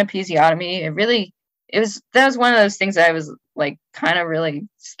up an episiotomy. That was one of those things that I was like kind of really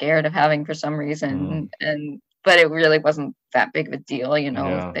scared of having for some reason. But it really wasn't that big of a deal,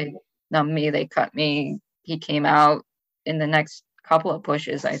 They numbed me, they cut me. He came out in the next couple of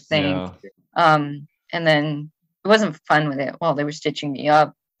pushes, I think. And then it wasn't fun with it. Well, they were stitching me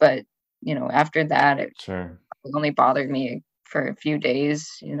up, but after that, it only bothered me for a few days,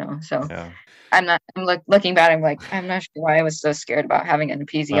 so Yeah. I'm looking back, I'm like, I'm not sure why I was so scared about having an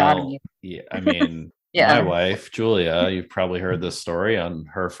episiotomy. Well, yeah, I mean, Yeah. my wife, Julia, you've probably heard this story on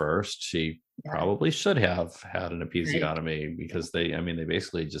her first. She Yeah. probably should have had an episiotomy because they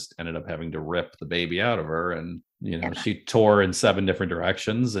basically just ended up having to rip the baby out of her. And, Yeah. she tore in 7 different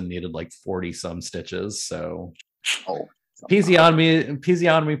directions and needed like 40 some stitches. So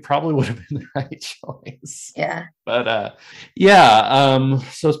episiotomy probably would have been the right choice. Yeah. But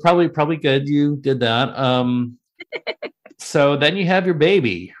so it's probably good you did that. So then you have your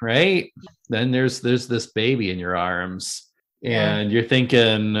baby, right? Then there's this baby in your arms, and you're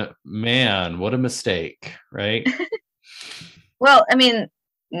thinking, man, what a mistake, right? Well, I mean,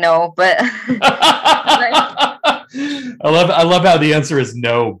 no, but I love how the answer is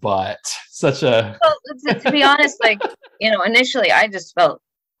no, but such a well, to be honest, like, initially I just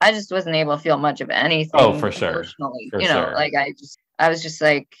wasn't able to feel much of anything. Oh, for sure. Emotionally, For sure. like I was just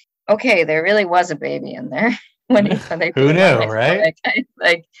like, okay, there really was a baby in there when they who put knew, it on my right? stomach.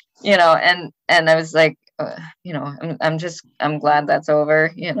 Like, and I was like, I'm glad that's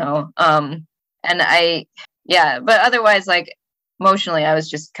over, and but otherwise, like, emotionally, I was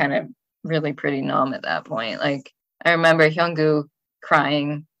just kind of really pretty numb at that point. Like, I remember Hyungu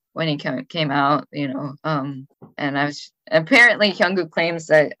crying when he came out, and I was apparently Hyungu claims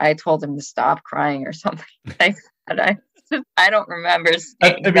that I told him to stop crying or something like that. I don't remember.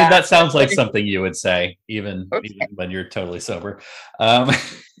 I mean, that sounds like something you would say, even when you're totally sober.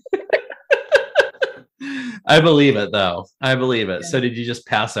 I believe it, though. I believe it. Yeah. So, did you just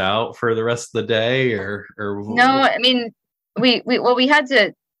pass out for the rest of the day, or no? I mean, we had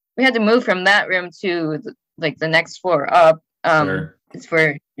to move from that room to the next floor up. Sure. It's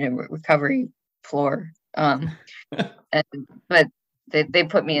for recovery floor. But they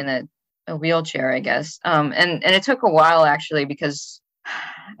put me in a wheelchair, I guess. And it took a while, actually, because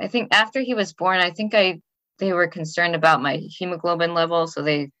I think after he was born, I think they were concerned about my hemoglobin level, so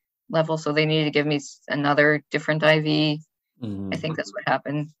they needed to give me another different IV. Mm-hmm. I think that's what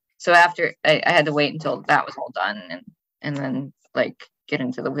happened. So after I had to wait until that was all done, and then like get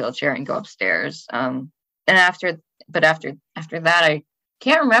into the wheelchair and go upstairs. And after that, I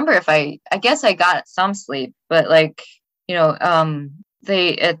can't remember if I guess I got some sleep, but like,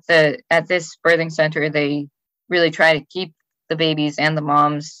 they at this birthing center, they really try to keep the babies and the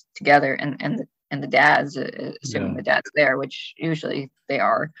moms together, and the dads, assuming the dad's there, which usually they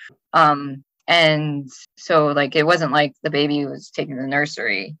are. And so, like, it wasn't like the baby was taken to the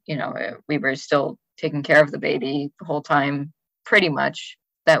nursery. We were still taking care of the baby the whole time, pretty much,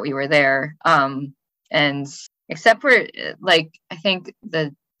 that we were there. And except for, like, I think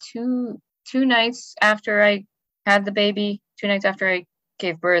the two nights after I had the baby, 2 nights after I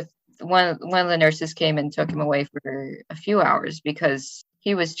gave birth, one of the nurses came and took him away for a few hours because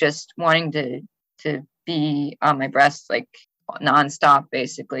he was just wanting to be on my breast, like, nonstop,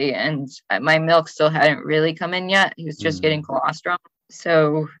 basically. And my milk still hadn't really come in yet. He was just getting colostrum.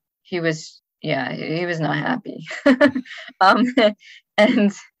 So he was not happy.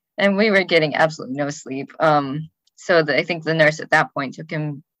 And we were getting absolutely no sleep. So I think the nurse at that point took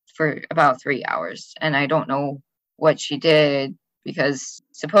him for about 3 hours. And I don't know what she did, because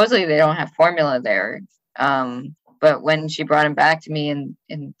supposedly they don't have formula there. But when she brought him back to me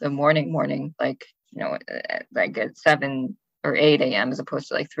in the morning, like, like at 7 or 8 a.m. as opposed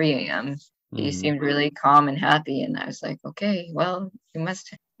to like 3 a.m., he seemed really calm and happy. And I was like, okay, well, you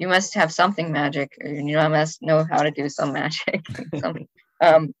must have something magic, or must know how to do some magic. Something.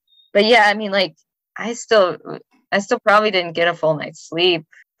 But yeah, I mean, like, I still probably didn't get a full night's sleep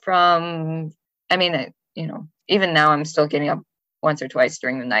from. I mean, even now I'm still getting up once or twice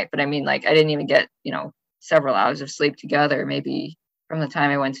during the night. But I mean, like, I didn't even get several hours of sleep together, maybe from the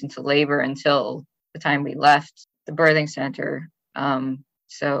time I went into labor until the time we left the birthing center.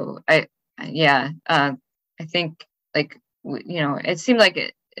 So I think, like, it seemed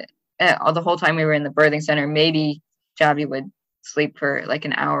like the whole time we were in the birthing center, maybe Javi would sleep for like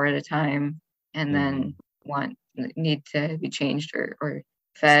an hour at a time, and then need to be changed or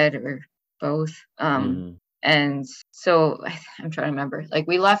fed, or both. And so I'm trying to remember, like,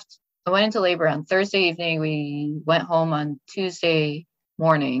 I went into labor on Thursday evening. We went home on Tuesday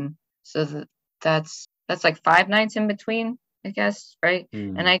morning. So that's like 5 nights in between, I guess, right?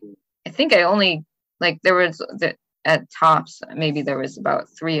 And I think I only, like, there was at tops, maybe there was about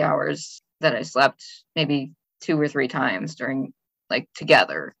 3 hours that I slept, maybe 2 or 3 times during, like,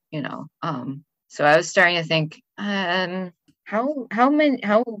 together, So I was starting to think, how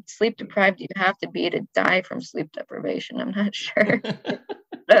sleep deprived do you have to be to die from sleep deprivation? I'm not sure.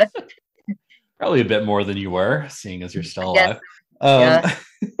 Probably probably a bit more than you were, seeing as you're still Yes. alive.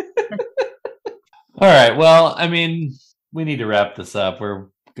 Yeah. All right. Well, I mean, we need to wrap this up. We're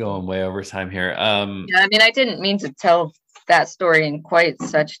going way over time here. Yeah, I mean, I didn't mean to tell that story in quite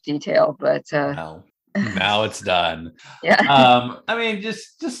such detail, but Well, now it's done. yeah. I mean,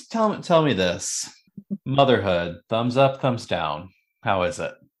 just tell me this. Motherhood, thumbs up, thumbs down. How is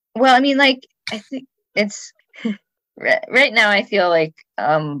it? Well, I mean, like, I think it's right now. I feel like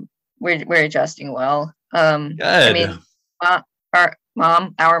we're adjusting well. I Good. mean,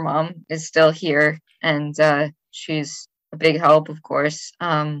 our mom is still here, and she's a big help, of course.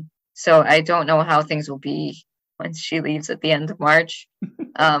 So I don't know how things will be when she leaves at the end of March.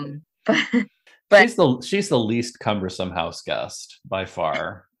 But She's the least cumbersome house guest by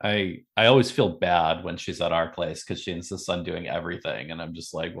far. I always feel bad when she's at our place because she insists on doing everything, and I'm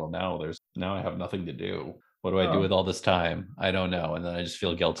just like, well, now I have nothing to do. What do I do with all this time? I don't know, and then I just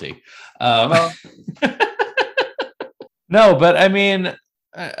feel guilty. well, No, but I mean,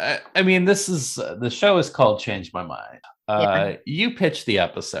 this is the show is called Change My Mind. Yeah. You pitched the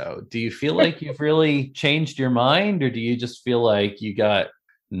episode. Do you feel like you've really changed your mind, or do you just feel like you got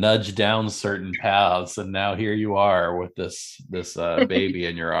nudged down certain paths and now here you are with this baby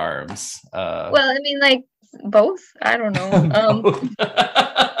in your arms? well, I mean, like both. I don't know. Both.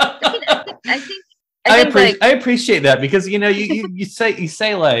 I think like I appreciate that because you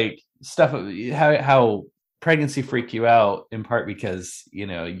say like stuff how pregnancy freaked you out in part because you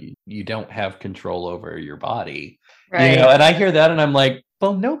don't have control over your body, right. And I hear that and I'm like,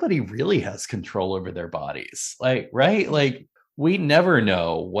 well, nobody really has control over their bodies, like, right? Like, we never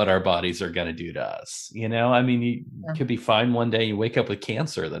know what our bodies are going to do to us. I mean, you could be fine one day, you wake up with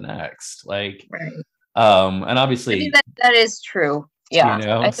cancer the next, like, right. And obviously, I mean, that is true.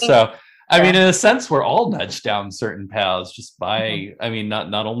 Yeah. I think, so. I mean, in a sense, we're all nudged down certain paths just by, I mean,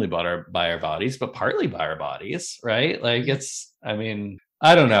 not only by our bodies, but partly by our bodies, right? Like I mean,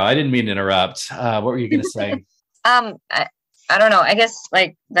 I don't know. I didn't mean to interrupt. What were you going to say? I don't know. I guess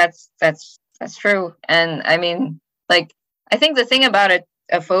like that's true. And I mean, like, I think the thing about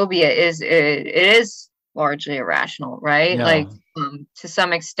a phobia is it is largely irrational, right? Yeah. Like, to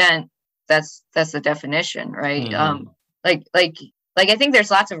some extent, that's the definition, right? Mhm. Like I think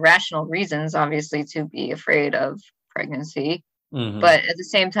there's lots of rational reasons, obviously, to be afraid of pregnancy, Mhm. but at the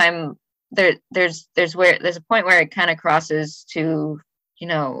same time, there's a point where it kind of crosses to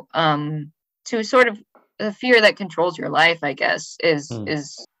to sort of the fear that controls your life, I guess, is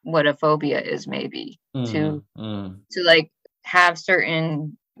what a phobia is, maybe to like have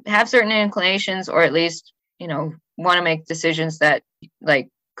certain inclinations, or at least want to make decisions that like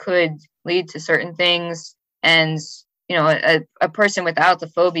could lead to certain things, and a person without the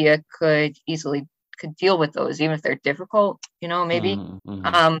phobia could deal with those, even if they're difficult, maybe.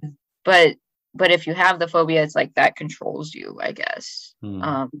 But if you have the phobia, it's like that controls you, I guess.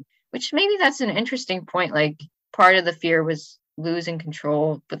 Which maybe that's an interesting point. Like, part of the fear was losing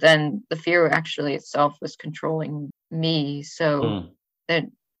control, but then the fear actually itself was controlling me, so that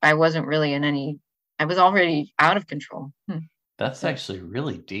I wasn't really I was already out of control. That's actually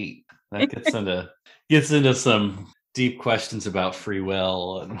really deep. That gets into some deep questions about free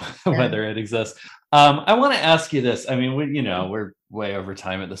will and whether it exists. I want to ask you this. I mean, we're way over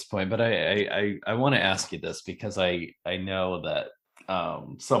time at this point, but I want to ask you this because I know that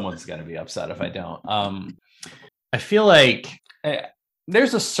someone's going to be upset if I don't. I feel like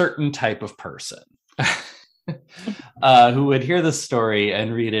there's a certain type of person who would hear this story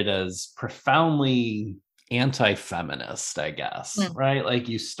and read it as profoundly anti-feminist, I guess, right? Like,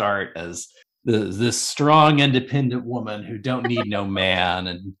 you start as this strong, independent woman who don't need no man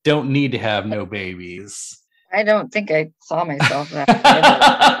and don't need to have no babies. I don't think I saw myself that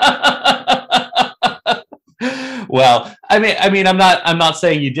way. Well, I mean, I'm not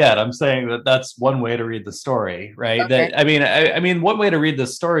saying you did. I'm saying that that's one way to read the story, right? Okay. That I mean, one way to read the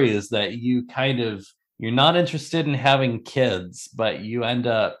story is that you're not interested in having kids, but you end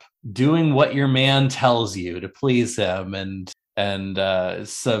up doing what your man tells you to please him, and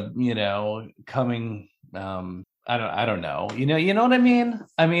so coming. I don't know. You know what I mean?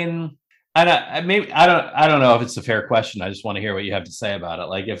 I mean, I don't know if it's a fair question. I just want to hear what you have to say about it.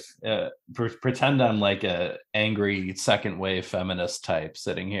 Like, if pretend I'm like a angry second wave feminist type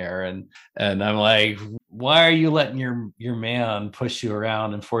sitting here, and I'm like, why are you letting your man push you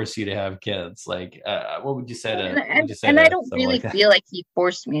around and force you to have kids? Like, what would you say to? I don't really feel like he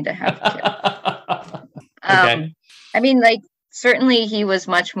forced me to have kids. Okay. I mean, like, certainly he was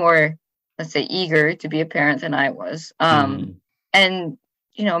much more, let's say, eager to be a parent than I was. And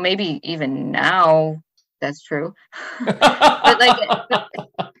maybe even now that's true. but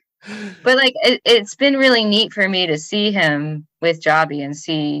but like it's been really neat for me to see him with Javi and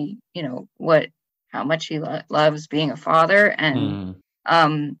see, how much he loves being a father. And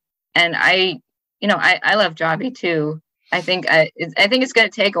and I love Javi too. I think it's going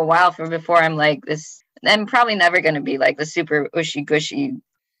to take a while before I'm like this. I'm probably never going to be like the super ushy gushy.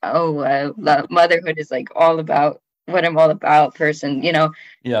 Oh, motherhood is like all about what I'm all about person.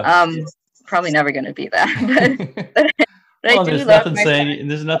 Yeah. Probably never going to be that. But Well, I do there's love nothing my saying son.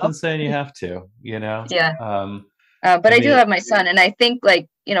 there's nothing saying you have to, Yeah. But I I do mean, love my son, and I think like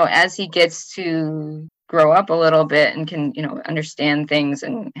as he gets to grow up a little bit and can understand things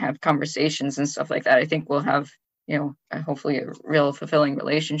and have conversations and stuff like that, I think we'll have hopefully a real fulfilling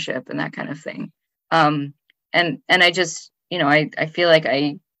relationship and that kind of thing. And I just I feel like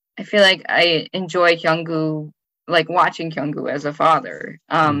I enjoy Hyungu, like watching Hyungu as a father.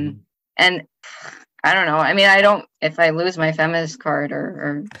 And I don't know. I mean, I don't. If I lose my feminist card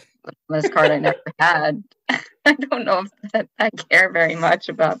or this card I never had, I don't know if I care very much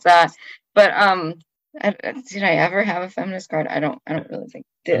about that. But did I ever have a feminist card? I don't really think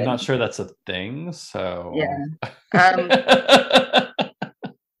I did. I'm not sure that's a thing. So yeah. But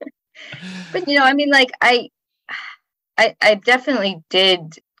I mean, like I definitely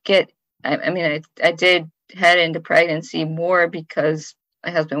did get. I mean, I did head into pregnancy more because my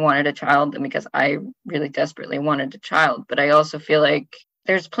husband wanted a child than because I really desperately wanted a child. But I also feel like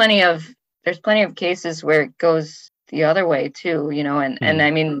there's plenty of cases where it goes the other way too, and I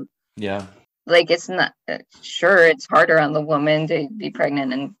mean, yeah, like it's not sure it's harder on the woman to be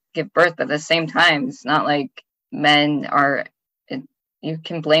pregnant and give birth, but at the same time, it's not like men are. You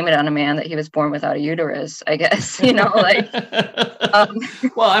can blame it on a man that he was born without a uterus, I guess, like.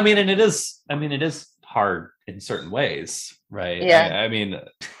 Well, I mean, and it is hard in certain ways, right? Yeah. I mean,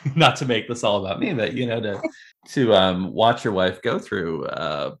 not to make this all about me, but to watch your wife go through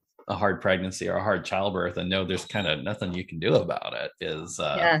a hard pregnancy or a hard childbirth and know there's kind of nothing you can do about it is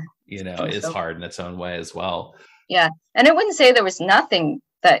hard in its own way as well. Yeah, and I wouldn't say there was nothing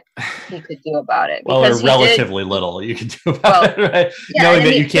that he could do about it. Well, there's relatively little you can do about it, right? Yeah, knowing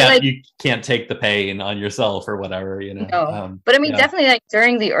that you can't take the pain on yourself or whatever, No. But I mean, definitely like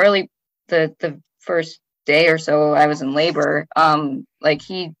during the first day or so I was in labor, like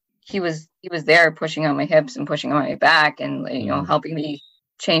he was there pushing on my hips and pushing on my back and helping me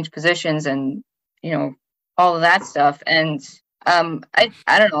change positions and all of that stuff. And I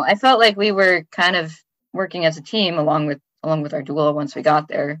don't know, I felt like we were kind of working as a team along with our doula when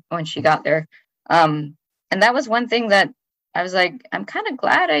she got there. And that was one thing that I was like, I'm kind of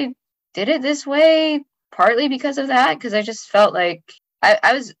glad I did it this way, partly because of that, because I just felt like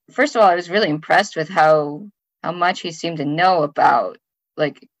I was, first of all, I was really impressed with how much he seemed to know about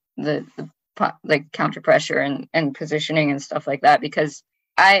like the like counter pressure and positioning and stuff like that, because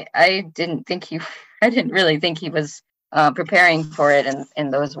I didn't really think he was preparing for it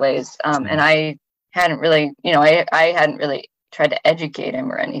in those ways. And I hadn't really, I hadn't really tried to educate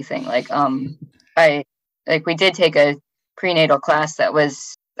him or anything. Like, we did take a prenatal class that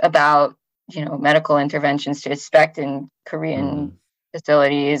was about, medical interventions to expect in Korean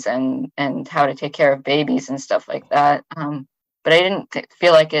facilities and how to take care of babies and stuff like that. But I didn't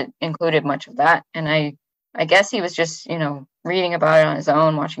feel like it included much of that. And I guess he was just, reading about it on his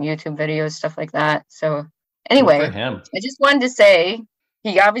own, watching YouTube videos, stuff like that. So anyway, I just wanted to say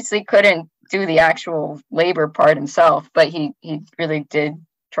he obviously couldn't do the actual labor part himself, but he really did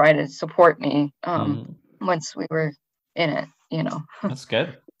try to support me once we were in it, That's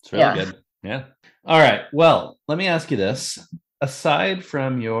good. It's really good. Yeah. All right. Well, let me ask you this. Aside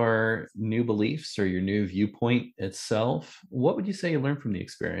from your new beliefs or your new viewpoint itself, what would you say you learned from the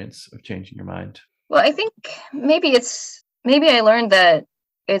experience of changing your mind? Well, I think maybe I learned that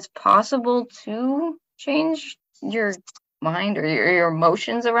it's possible to change your mind or your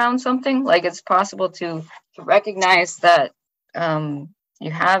emotions around something. Like it's possible to recognize that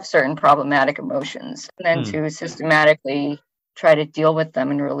you have certain problematic emotions and then to systematically try to deal with them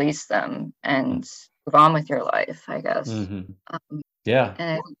and release them and move on with your life, I guess. And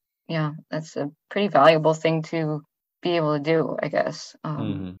that's a pretty valuable thing to be able to do, I guess.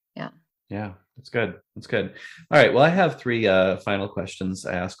 Yeah, that's good. All right. Well, I have 3 final questions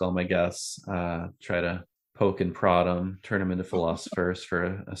I ask all my guests. Try to poke and prod them, turn them into philosophers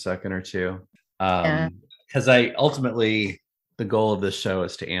for a second or two. Because ultimately, the goal of this show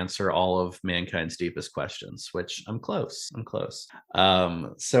is to answer all of mankind's deepest questions, which I'm close.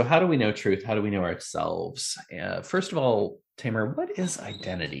 So how do we know truth? How do we know ourselves? First of all, Tamer, what is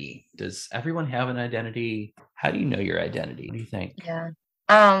identity? Does everyone have an identity? How do you know your identity? What do you think? Yeah.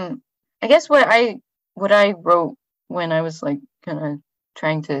 I guess what I wrote when I was like kind of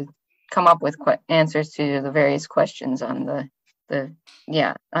trying to come up with answers to the various questions on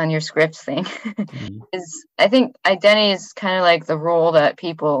on your script thing. Is I think identity is kind of like the role that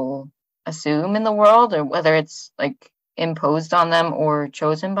people assume in the world, or whether it's like imposed on them or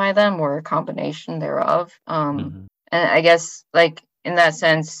chosen by them or a combination thereof. And I guess like in that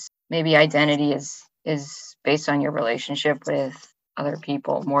sense, maybe identity is based on your relationship with other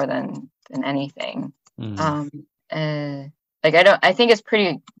people more than anything. Like I think it's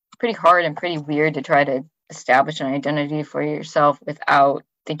pretty hard and pretty weird to try to establish an identity for yourself without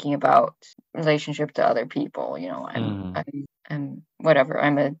thinking about relationship to other people. You know, I'm whatever.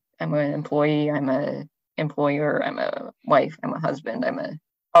 I'm an employee. I'm a employer. I'm a wife. I'm a husband.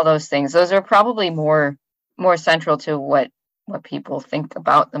 all those things. Those are probably more central to what people think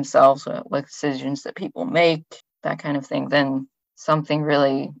about themselves, what decisions that people make, that kind of thing, than something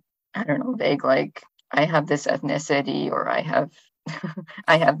really, I don't know, vague like I have this ethnicity or I have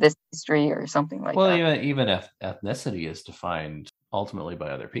I have this history or something like that. Well, even ethnicity is defined ultimately by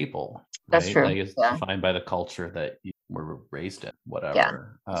other people. That's right? true. Like it's defined by the culture that you were raised in, whatever. Yeah,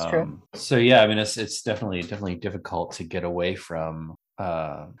 that's true. So yeah, I mean, it's definitely difficult to get away from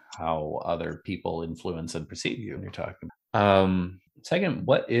how other people influence and perceive you when you're talking. Second,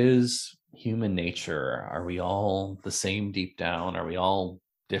 what is human nature? Are we all the same deep down? Are we all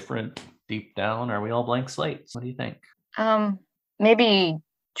different deep down? Are we all blank slates? What do you think? Maybe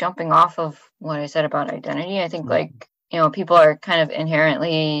jumping off of what I said about identity, I think people are kind of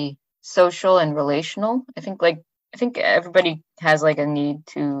inherently social and relational. I think everybody has like a need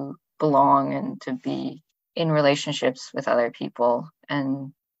to belong and to be in relationships with other people,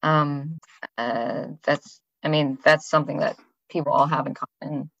 and that's something that people all have in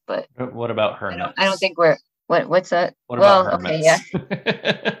common. But what about hermits? I don't think we're what's that? What about hermits? Okay,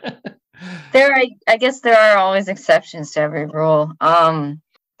 yeah. I guess there are always exceptions to every rule.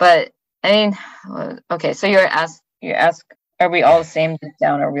 But I mean, okay, so you ask, are we all the same deep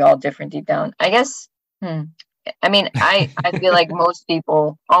down? Are we all different deep down? I guess. I mean, I feel like most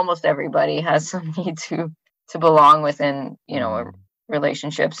people, almost everybody, has some need to belong within,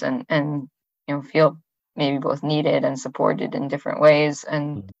 relationships and feel maybe both needed and supported in different ways,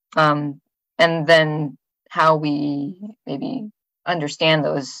 and then how we maybe understand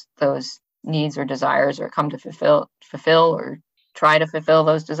those needs or desires or come to fulfill or try to fulfill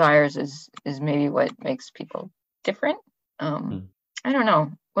those desires is maybe what makes people different. I don't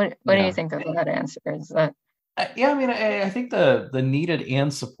know. What do you think of that answer? Is that I mean, I think the needed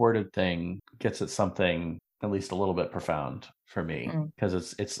and supported thing gets at something at least a little bit profound for me,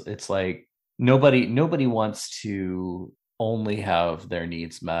 because it's like nobody wants to only have their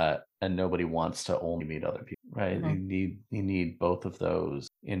needs met, and nobody wants to only meet other people, right? You need both of those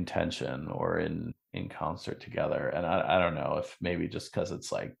in tension or in concert together. And I don't know if maybe just because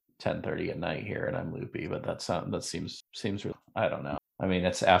it's like 10:30 at night here and I'm loopy, but that seems real. I don't know. I mean,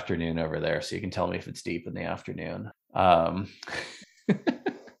 it's afternoon over there, so you can tell me if it's deep in the afternoon.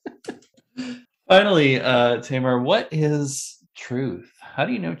 Finally, Tamar, what is truth? How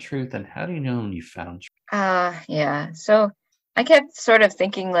do you know truth, and how do you know when you found truth? Yeah. So I kept sort of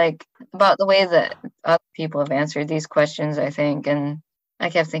thinking like about the way that other people have answered these questions, I think, and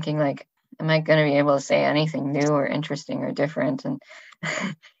I kept thinking like, am I going to be able to say anything new or interesting or different? And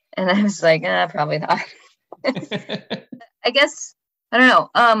and I was like, probably not. I guess, I don't know.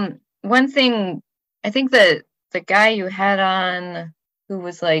 One thing, I think that the guy you had on who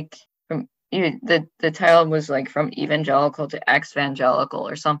was like the title was like from evangelical to ex-evangelical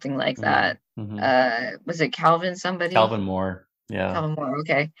or something like that. Was it Calvin somebody? Calvin Moore. Yeah. Calvin Moore.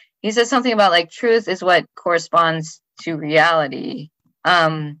 Okay. He says something about like truth is what corresponds to reality,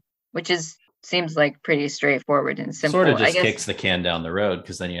 which seems like pretty straightforward and simple. Sort of just kicks the can down the road,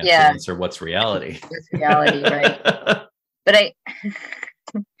 because then you have to answer what's reality. What's reality, right? But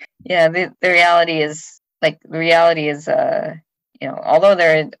the reality is although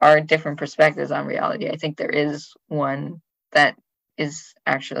there are different perspectives on reality, I think there is one that is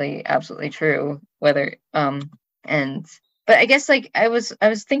actually absolutely true. But I guess like I was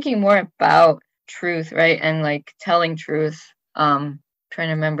thinking more about truth, right? And like telling truth. Trying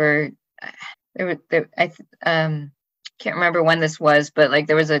to remember, I can't remember when this was, but like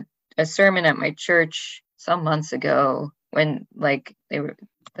there was a sermon at my church some months ago when like the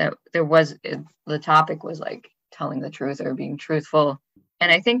topic was like telling the truth or being truthful.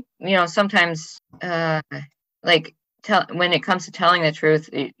 And I think, sometimes when it comes to telling the truth,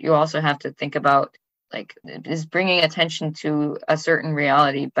 you also have to think about like, is bringing attention to a certain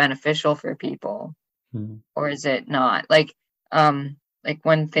reality beneficial for people, or is it not? Like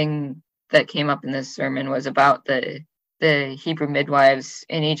one thing that came up in this sermon was about the the Hebrew midwives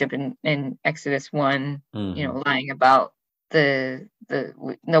in Egypt in Exodus 1, lying about the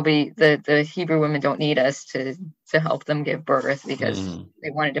Hebrew women don't need us to help them give birth because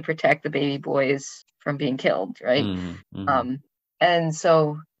they wanted to protect the baby boys from being killed, right? And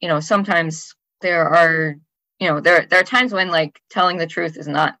so, sometimes there are times when like telling the truth is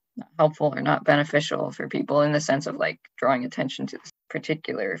not helpful or not beneficial for people, in the sense of like drawing attention to this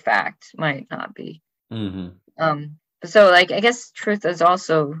particular fact might not be. So like, I guess truth is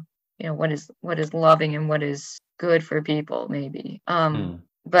also, what is loving and what is good for people, maybe.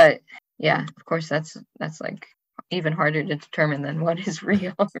 But yeah, of course, that's like even harder to determine than what is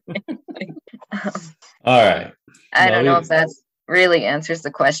real. All right. I don't know if that really answers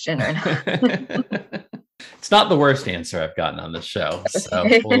the question or not. It's not the worst answer I've gotten on this show, so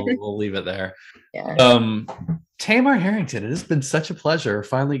we'll leave it there. Yeah. Tamar Harrington, it has been such a pleasure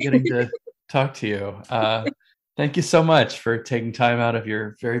finally getting to talk to you. Thank you so much for taking time out of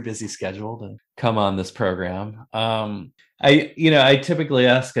your very busy schedule to come on this program. I typically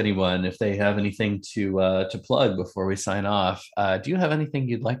ask anyone if they have anything to plug before we sign off. Do you have anything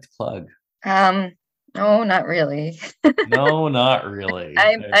you'd like to plug? No, not really. No, not really.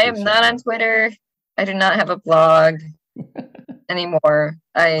 I am not on Twitter. I do not have a blog anymore.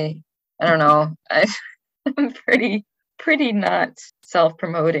 I don't know. I'm pretty not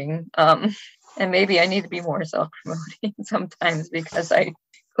self-promoting. And maybe I need to be more self-promoting sometimes, because I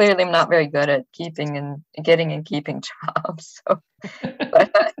clearly am not very good at keeping and keeping jobs. So,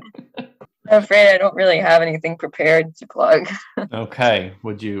 but I'm afraid I don't really have anything prepared to plug. Okay.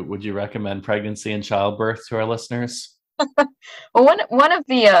 Would you recommend pregnancy and childbirth to our listeners? Well, one of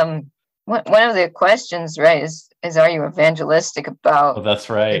the questions, right, is are you evangelistic about? Oh, that's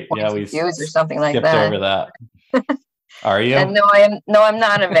right. Yeah, we views or something like skipped that. over that. Are you? And no, I'm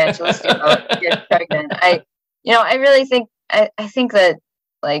not evangelistic about getting pregnant. I really think I think that,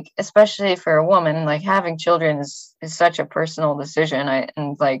 like, especially for a woman, like, having children is such a personal decision.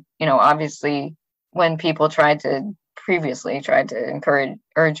 And like, obviously when people previously tried to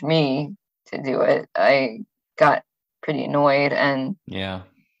urge me to do it, I got pretty annoyed. And yeah.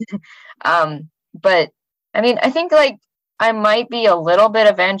 But I mean, I think like I might be a little bit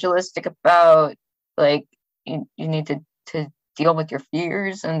evangelistic about, like, you need to deal with your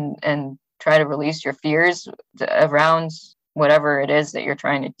fears and try to release your fears around whatever it is that you're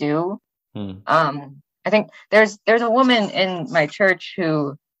trying to do. I think there's a woman in my church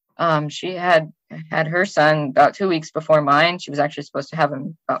who she had her son about 2 weeks before mine. She was actually supposed to have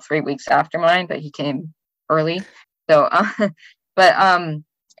him about 3 weeks after mine, but he came early. So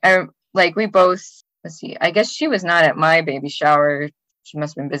we both, let's see, I guess she was not at my baby shower. She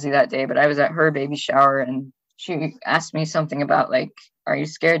must have been busy that day, but I was at her baby shower, and she asked me something about, like, are you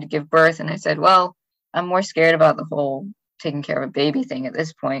scared to give birth? And I said, well, I'm more scared about the whole taking care of a baby thing at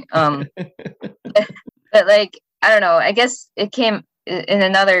this point. But like, I don't know, I guess it came in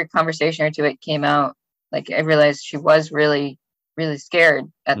another conversation or two, it came out, like, I realized she was really, really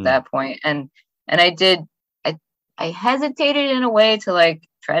scared at that point. And I hesitated in a way to, like,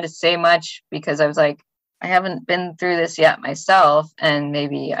 try to say much, because I was like, I haven't been through this yet myself, and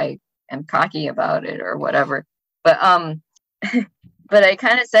maybe I am cocky about it or whatever. But but I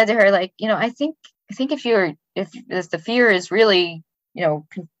kind of said to her, like, I think if the fear is really,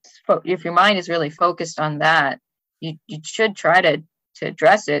 if your mind is really focused on that, you should try to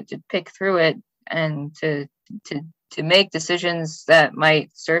address it, to pick through it, and to make decisions that might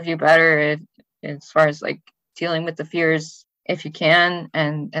serve you better, as far as, like, dealing with the fears if you can,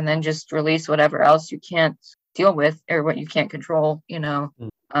 and then just release whatever else you can't deal with or what you can't control,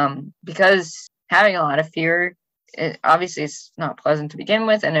 because having a lot of fear, it obviously is not pleasant to begin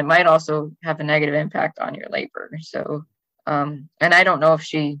with, and it might also have a negative impact on your labor. So, and I don't know if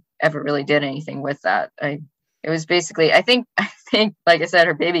she ever really did anything with that. It was basically, I think, like I said,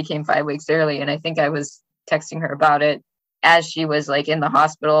 her baby came 5 weeks early, and I think I was texting her about it as she was, like, in the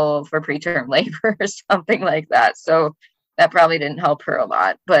hospital for preterm labor or something like that. So that probably didn't help her a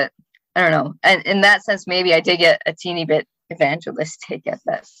lot, but I don't know. And in that sense, maybe I did get a teeny bit evangelistic at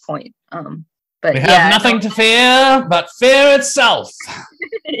that point. But we have nothing to fear but fear itself.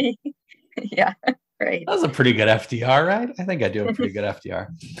 Yeah, right. That was a pretty good FDR, right? I think I do a pretty good FDR.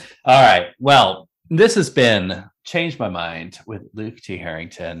 All right. Well, this has been Change My Mind with Luke T.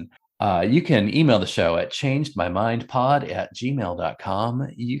 Harrington. You can email the show at changedmymindpod@gmail.com.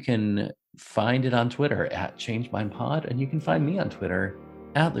 You can find it on Twitter at changemindpod, and you can find me on Twitter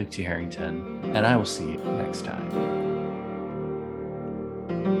at Luke T. Harrington. And I will see you next time.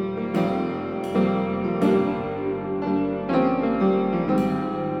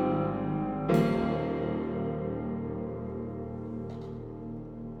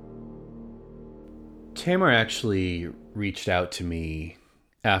 Tamar actually reached out to me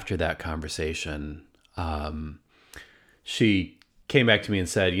after that conversation. She came back to me and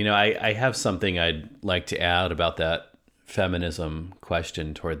said, I have something I'd like to add about that feminism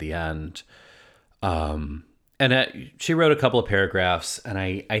question toward the end. She wrote a couple of paragraphs, and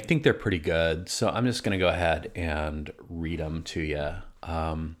I think they're pretty good. So I'm just going to go ahead and read them to you.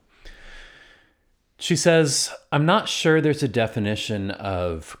 She says, I'm not sure there's a definition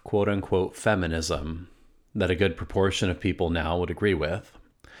of quote unquote feminism that a good proportion of people now would agree with.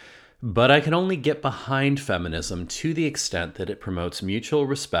 But I can only get behind feminism to the extent that it promotes mutual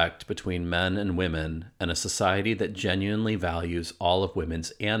respect between men and women and a society that genuinely values all of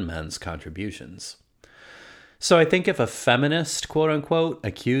women's and men's contributions. So I think if a feminist, quote unquote,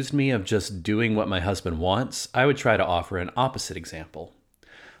 accused me of just doing what my husband wants, I would try to offer an opposite example.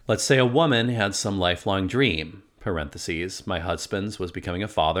 Let's say a woman had some lifelong dream, parentheses, my husband's was becoming a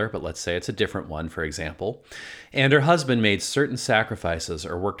father, but let's say it's a different one, for example, and her husband made certain sacrifices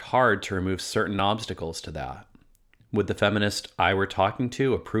or worked hard to remove certain obstacles to that. Would the feminist I were talking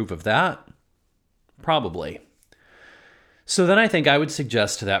to approve of that? Probably. So then I think I would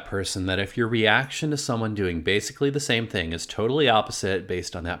suggest to that person that if your reaction to someone doing basically the same thing is totally opposite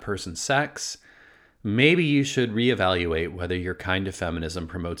based on that person's sex, maybe you should reevaluate whether your kind of feminism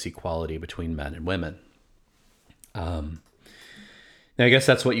promotes equality between men and women. Now, I guess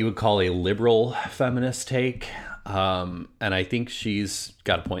that's what you would call a liberal feminist take. And I think she's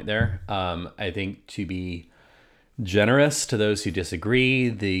got a point there. I think to be generous to those who disagree,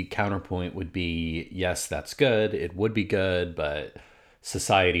 the counterpoint would be, yes, that's good. It would be good, but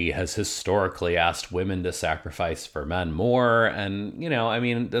society has historically asked women to sacrifice for men more. And,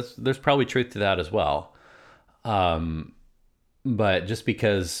 there's probably truth to that as well. But just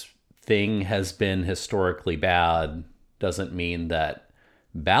because thing has been historically bad doesn't mean that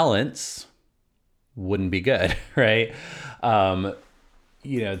balance wouldn't be good, right?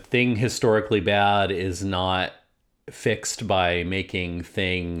 Thing historically bad is not fixed by making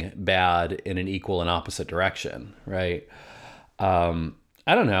thing bad in an equal and opposite direction, right? I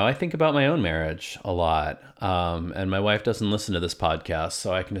don't know. I think about my own marriage a lot. And my wife doesn't listen to this podcast,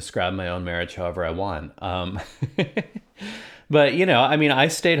 so I can describe my own marriage however I want. But, I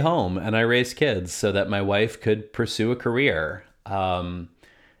stayed home and I raised kids so that my wife could pursue a career. And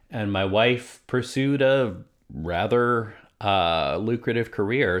my wife pursued a rather lucrative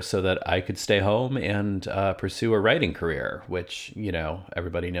career so that I could stay home and pursue a writing career, which,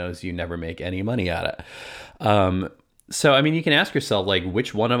 everybody knows you never make any money at it. So, you can ask yourself,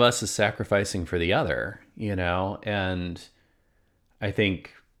 which one of us is sacrificing for the other, and I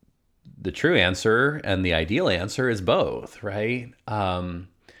think the true answer and the ideal answer is both, right? And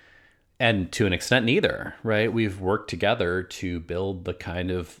to an extent, neither, right? We've worked together to build the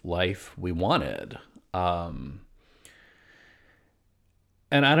kind of life we wanted. And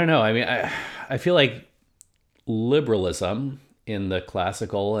I don't know. I feel like liberalism in the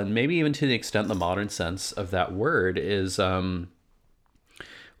classical and maybe even to the extent the modern sense of that word is one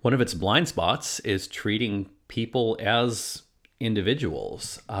of its blind spots is treating people as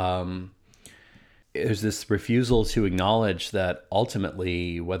individuals. There's this refusal to acknowledge that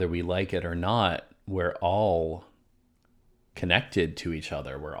ultimately, whether we like it or not, we're all connected to each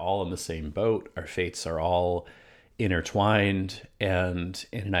other. We're all in the same boat. Our fates are all intertwined. And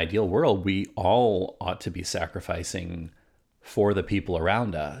in an ideal world, we all ought to be sacrificing for the people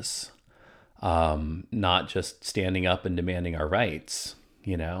around us, not just standing up and demanding our rights,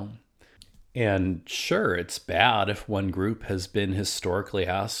 And sure, it's bad if one group has been historically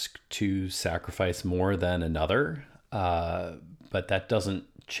asked to sacrifice more than another, but that doesn't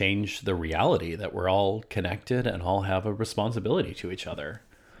change the reality that we're all connected and all have a responsibility to each other.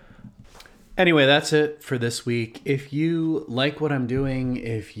 Anyway, that's it for this week. If you like what I'm doing,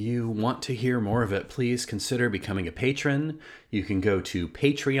 if you want to hear more of it, please consider becoming a patron. You can go to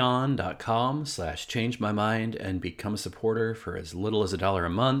patreon.com/changemymind and become a supporter for as little as $1 a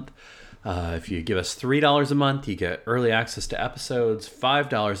month. If you give us $3 a month, you get early access to episodes.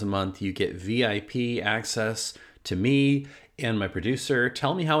 $5 a month, you get VIP access to me and my producer.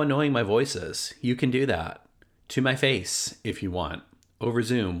 Tell me how annoying my voice is. You can do that to my face if you want, over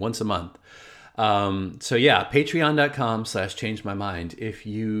Zoom once a month. So yeah, patreon.com/changemymind. If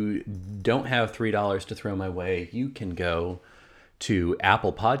you don't have $3 to throw my way, you can go to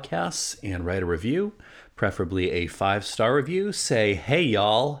Apple Podcasts and write a review, preferably a 5-star review. Say, hey,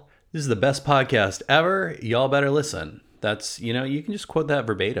 y'all, this is the best podcast ever. Y'all better listen. That's, you can just quote that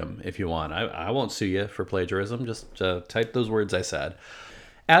verbatim if you want. I won't sue you for plagiarism. Just type those words I said.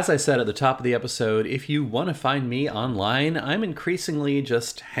 As I said at the top of the episode, if you want to find me online, I'm increasingly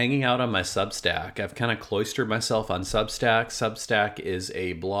just hanging out on my Substack. I've kind of cloistered myself on Substack. Substack is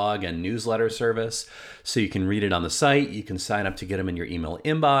a blog and newsletter service, so you can read it on the site. You can sign up to get them in your email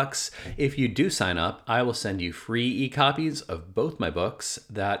inbox. If you do sign up, I will send you free e-copies of both my books.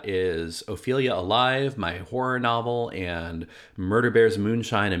 That is Ophelia Alive, my horror novel, and Murder Bears,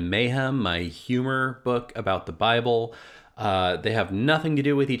 Moonshine, and Mayhem, my humor book about the Bible. They have nothing to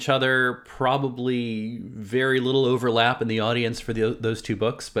do with each other, probably very little overlap in the audience for those two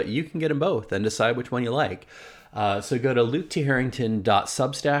books, but you can get them both and decide which one you like. So go to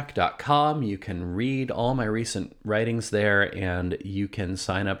luketharrington.substack.com. You can read all my recent writings there, and you can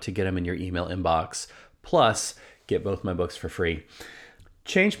sign up to get them in your email inbox, plus get both my books for free.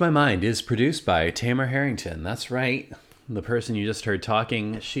 Change My Mind is produced by Tamara Harrington. That's right. The person you just heard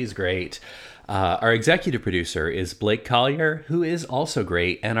talking, she's great. Our executive producer is Blake Collier, who is also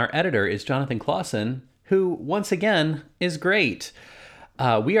great, and our editor is Jonathan Clausen, who, once again, is great.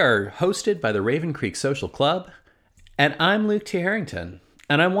 We are hosted by the Raven Creek Social Club, and I'm Luke T. Harrington,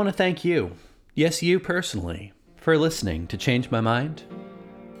 and I want to thank you, yes, you personally, for listening to Change My Mind,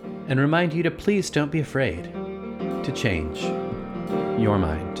 and remind you to please don't be afraid to change your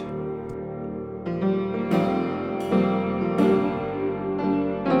mind.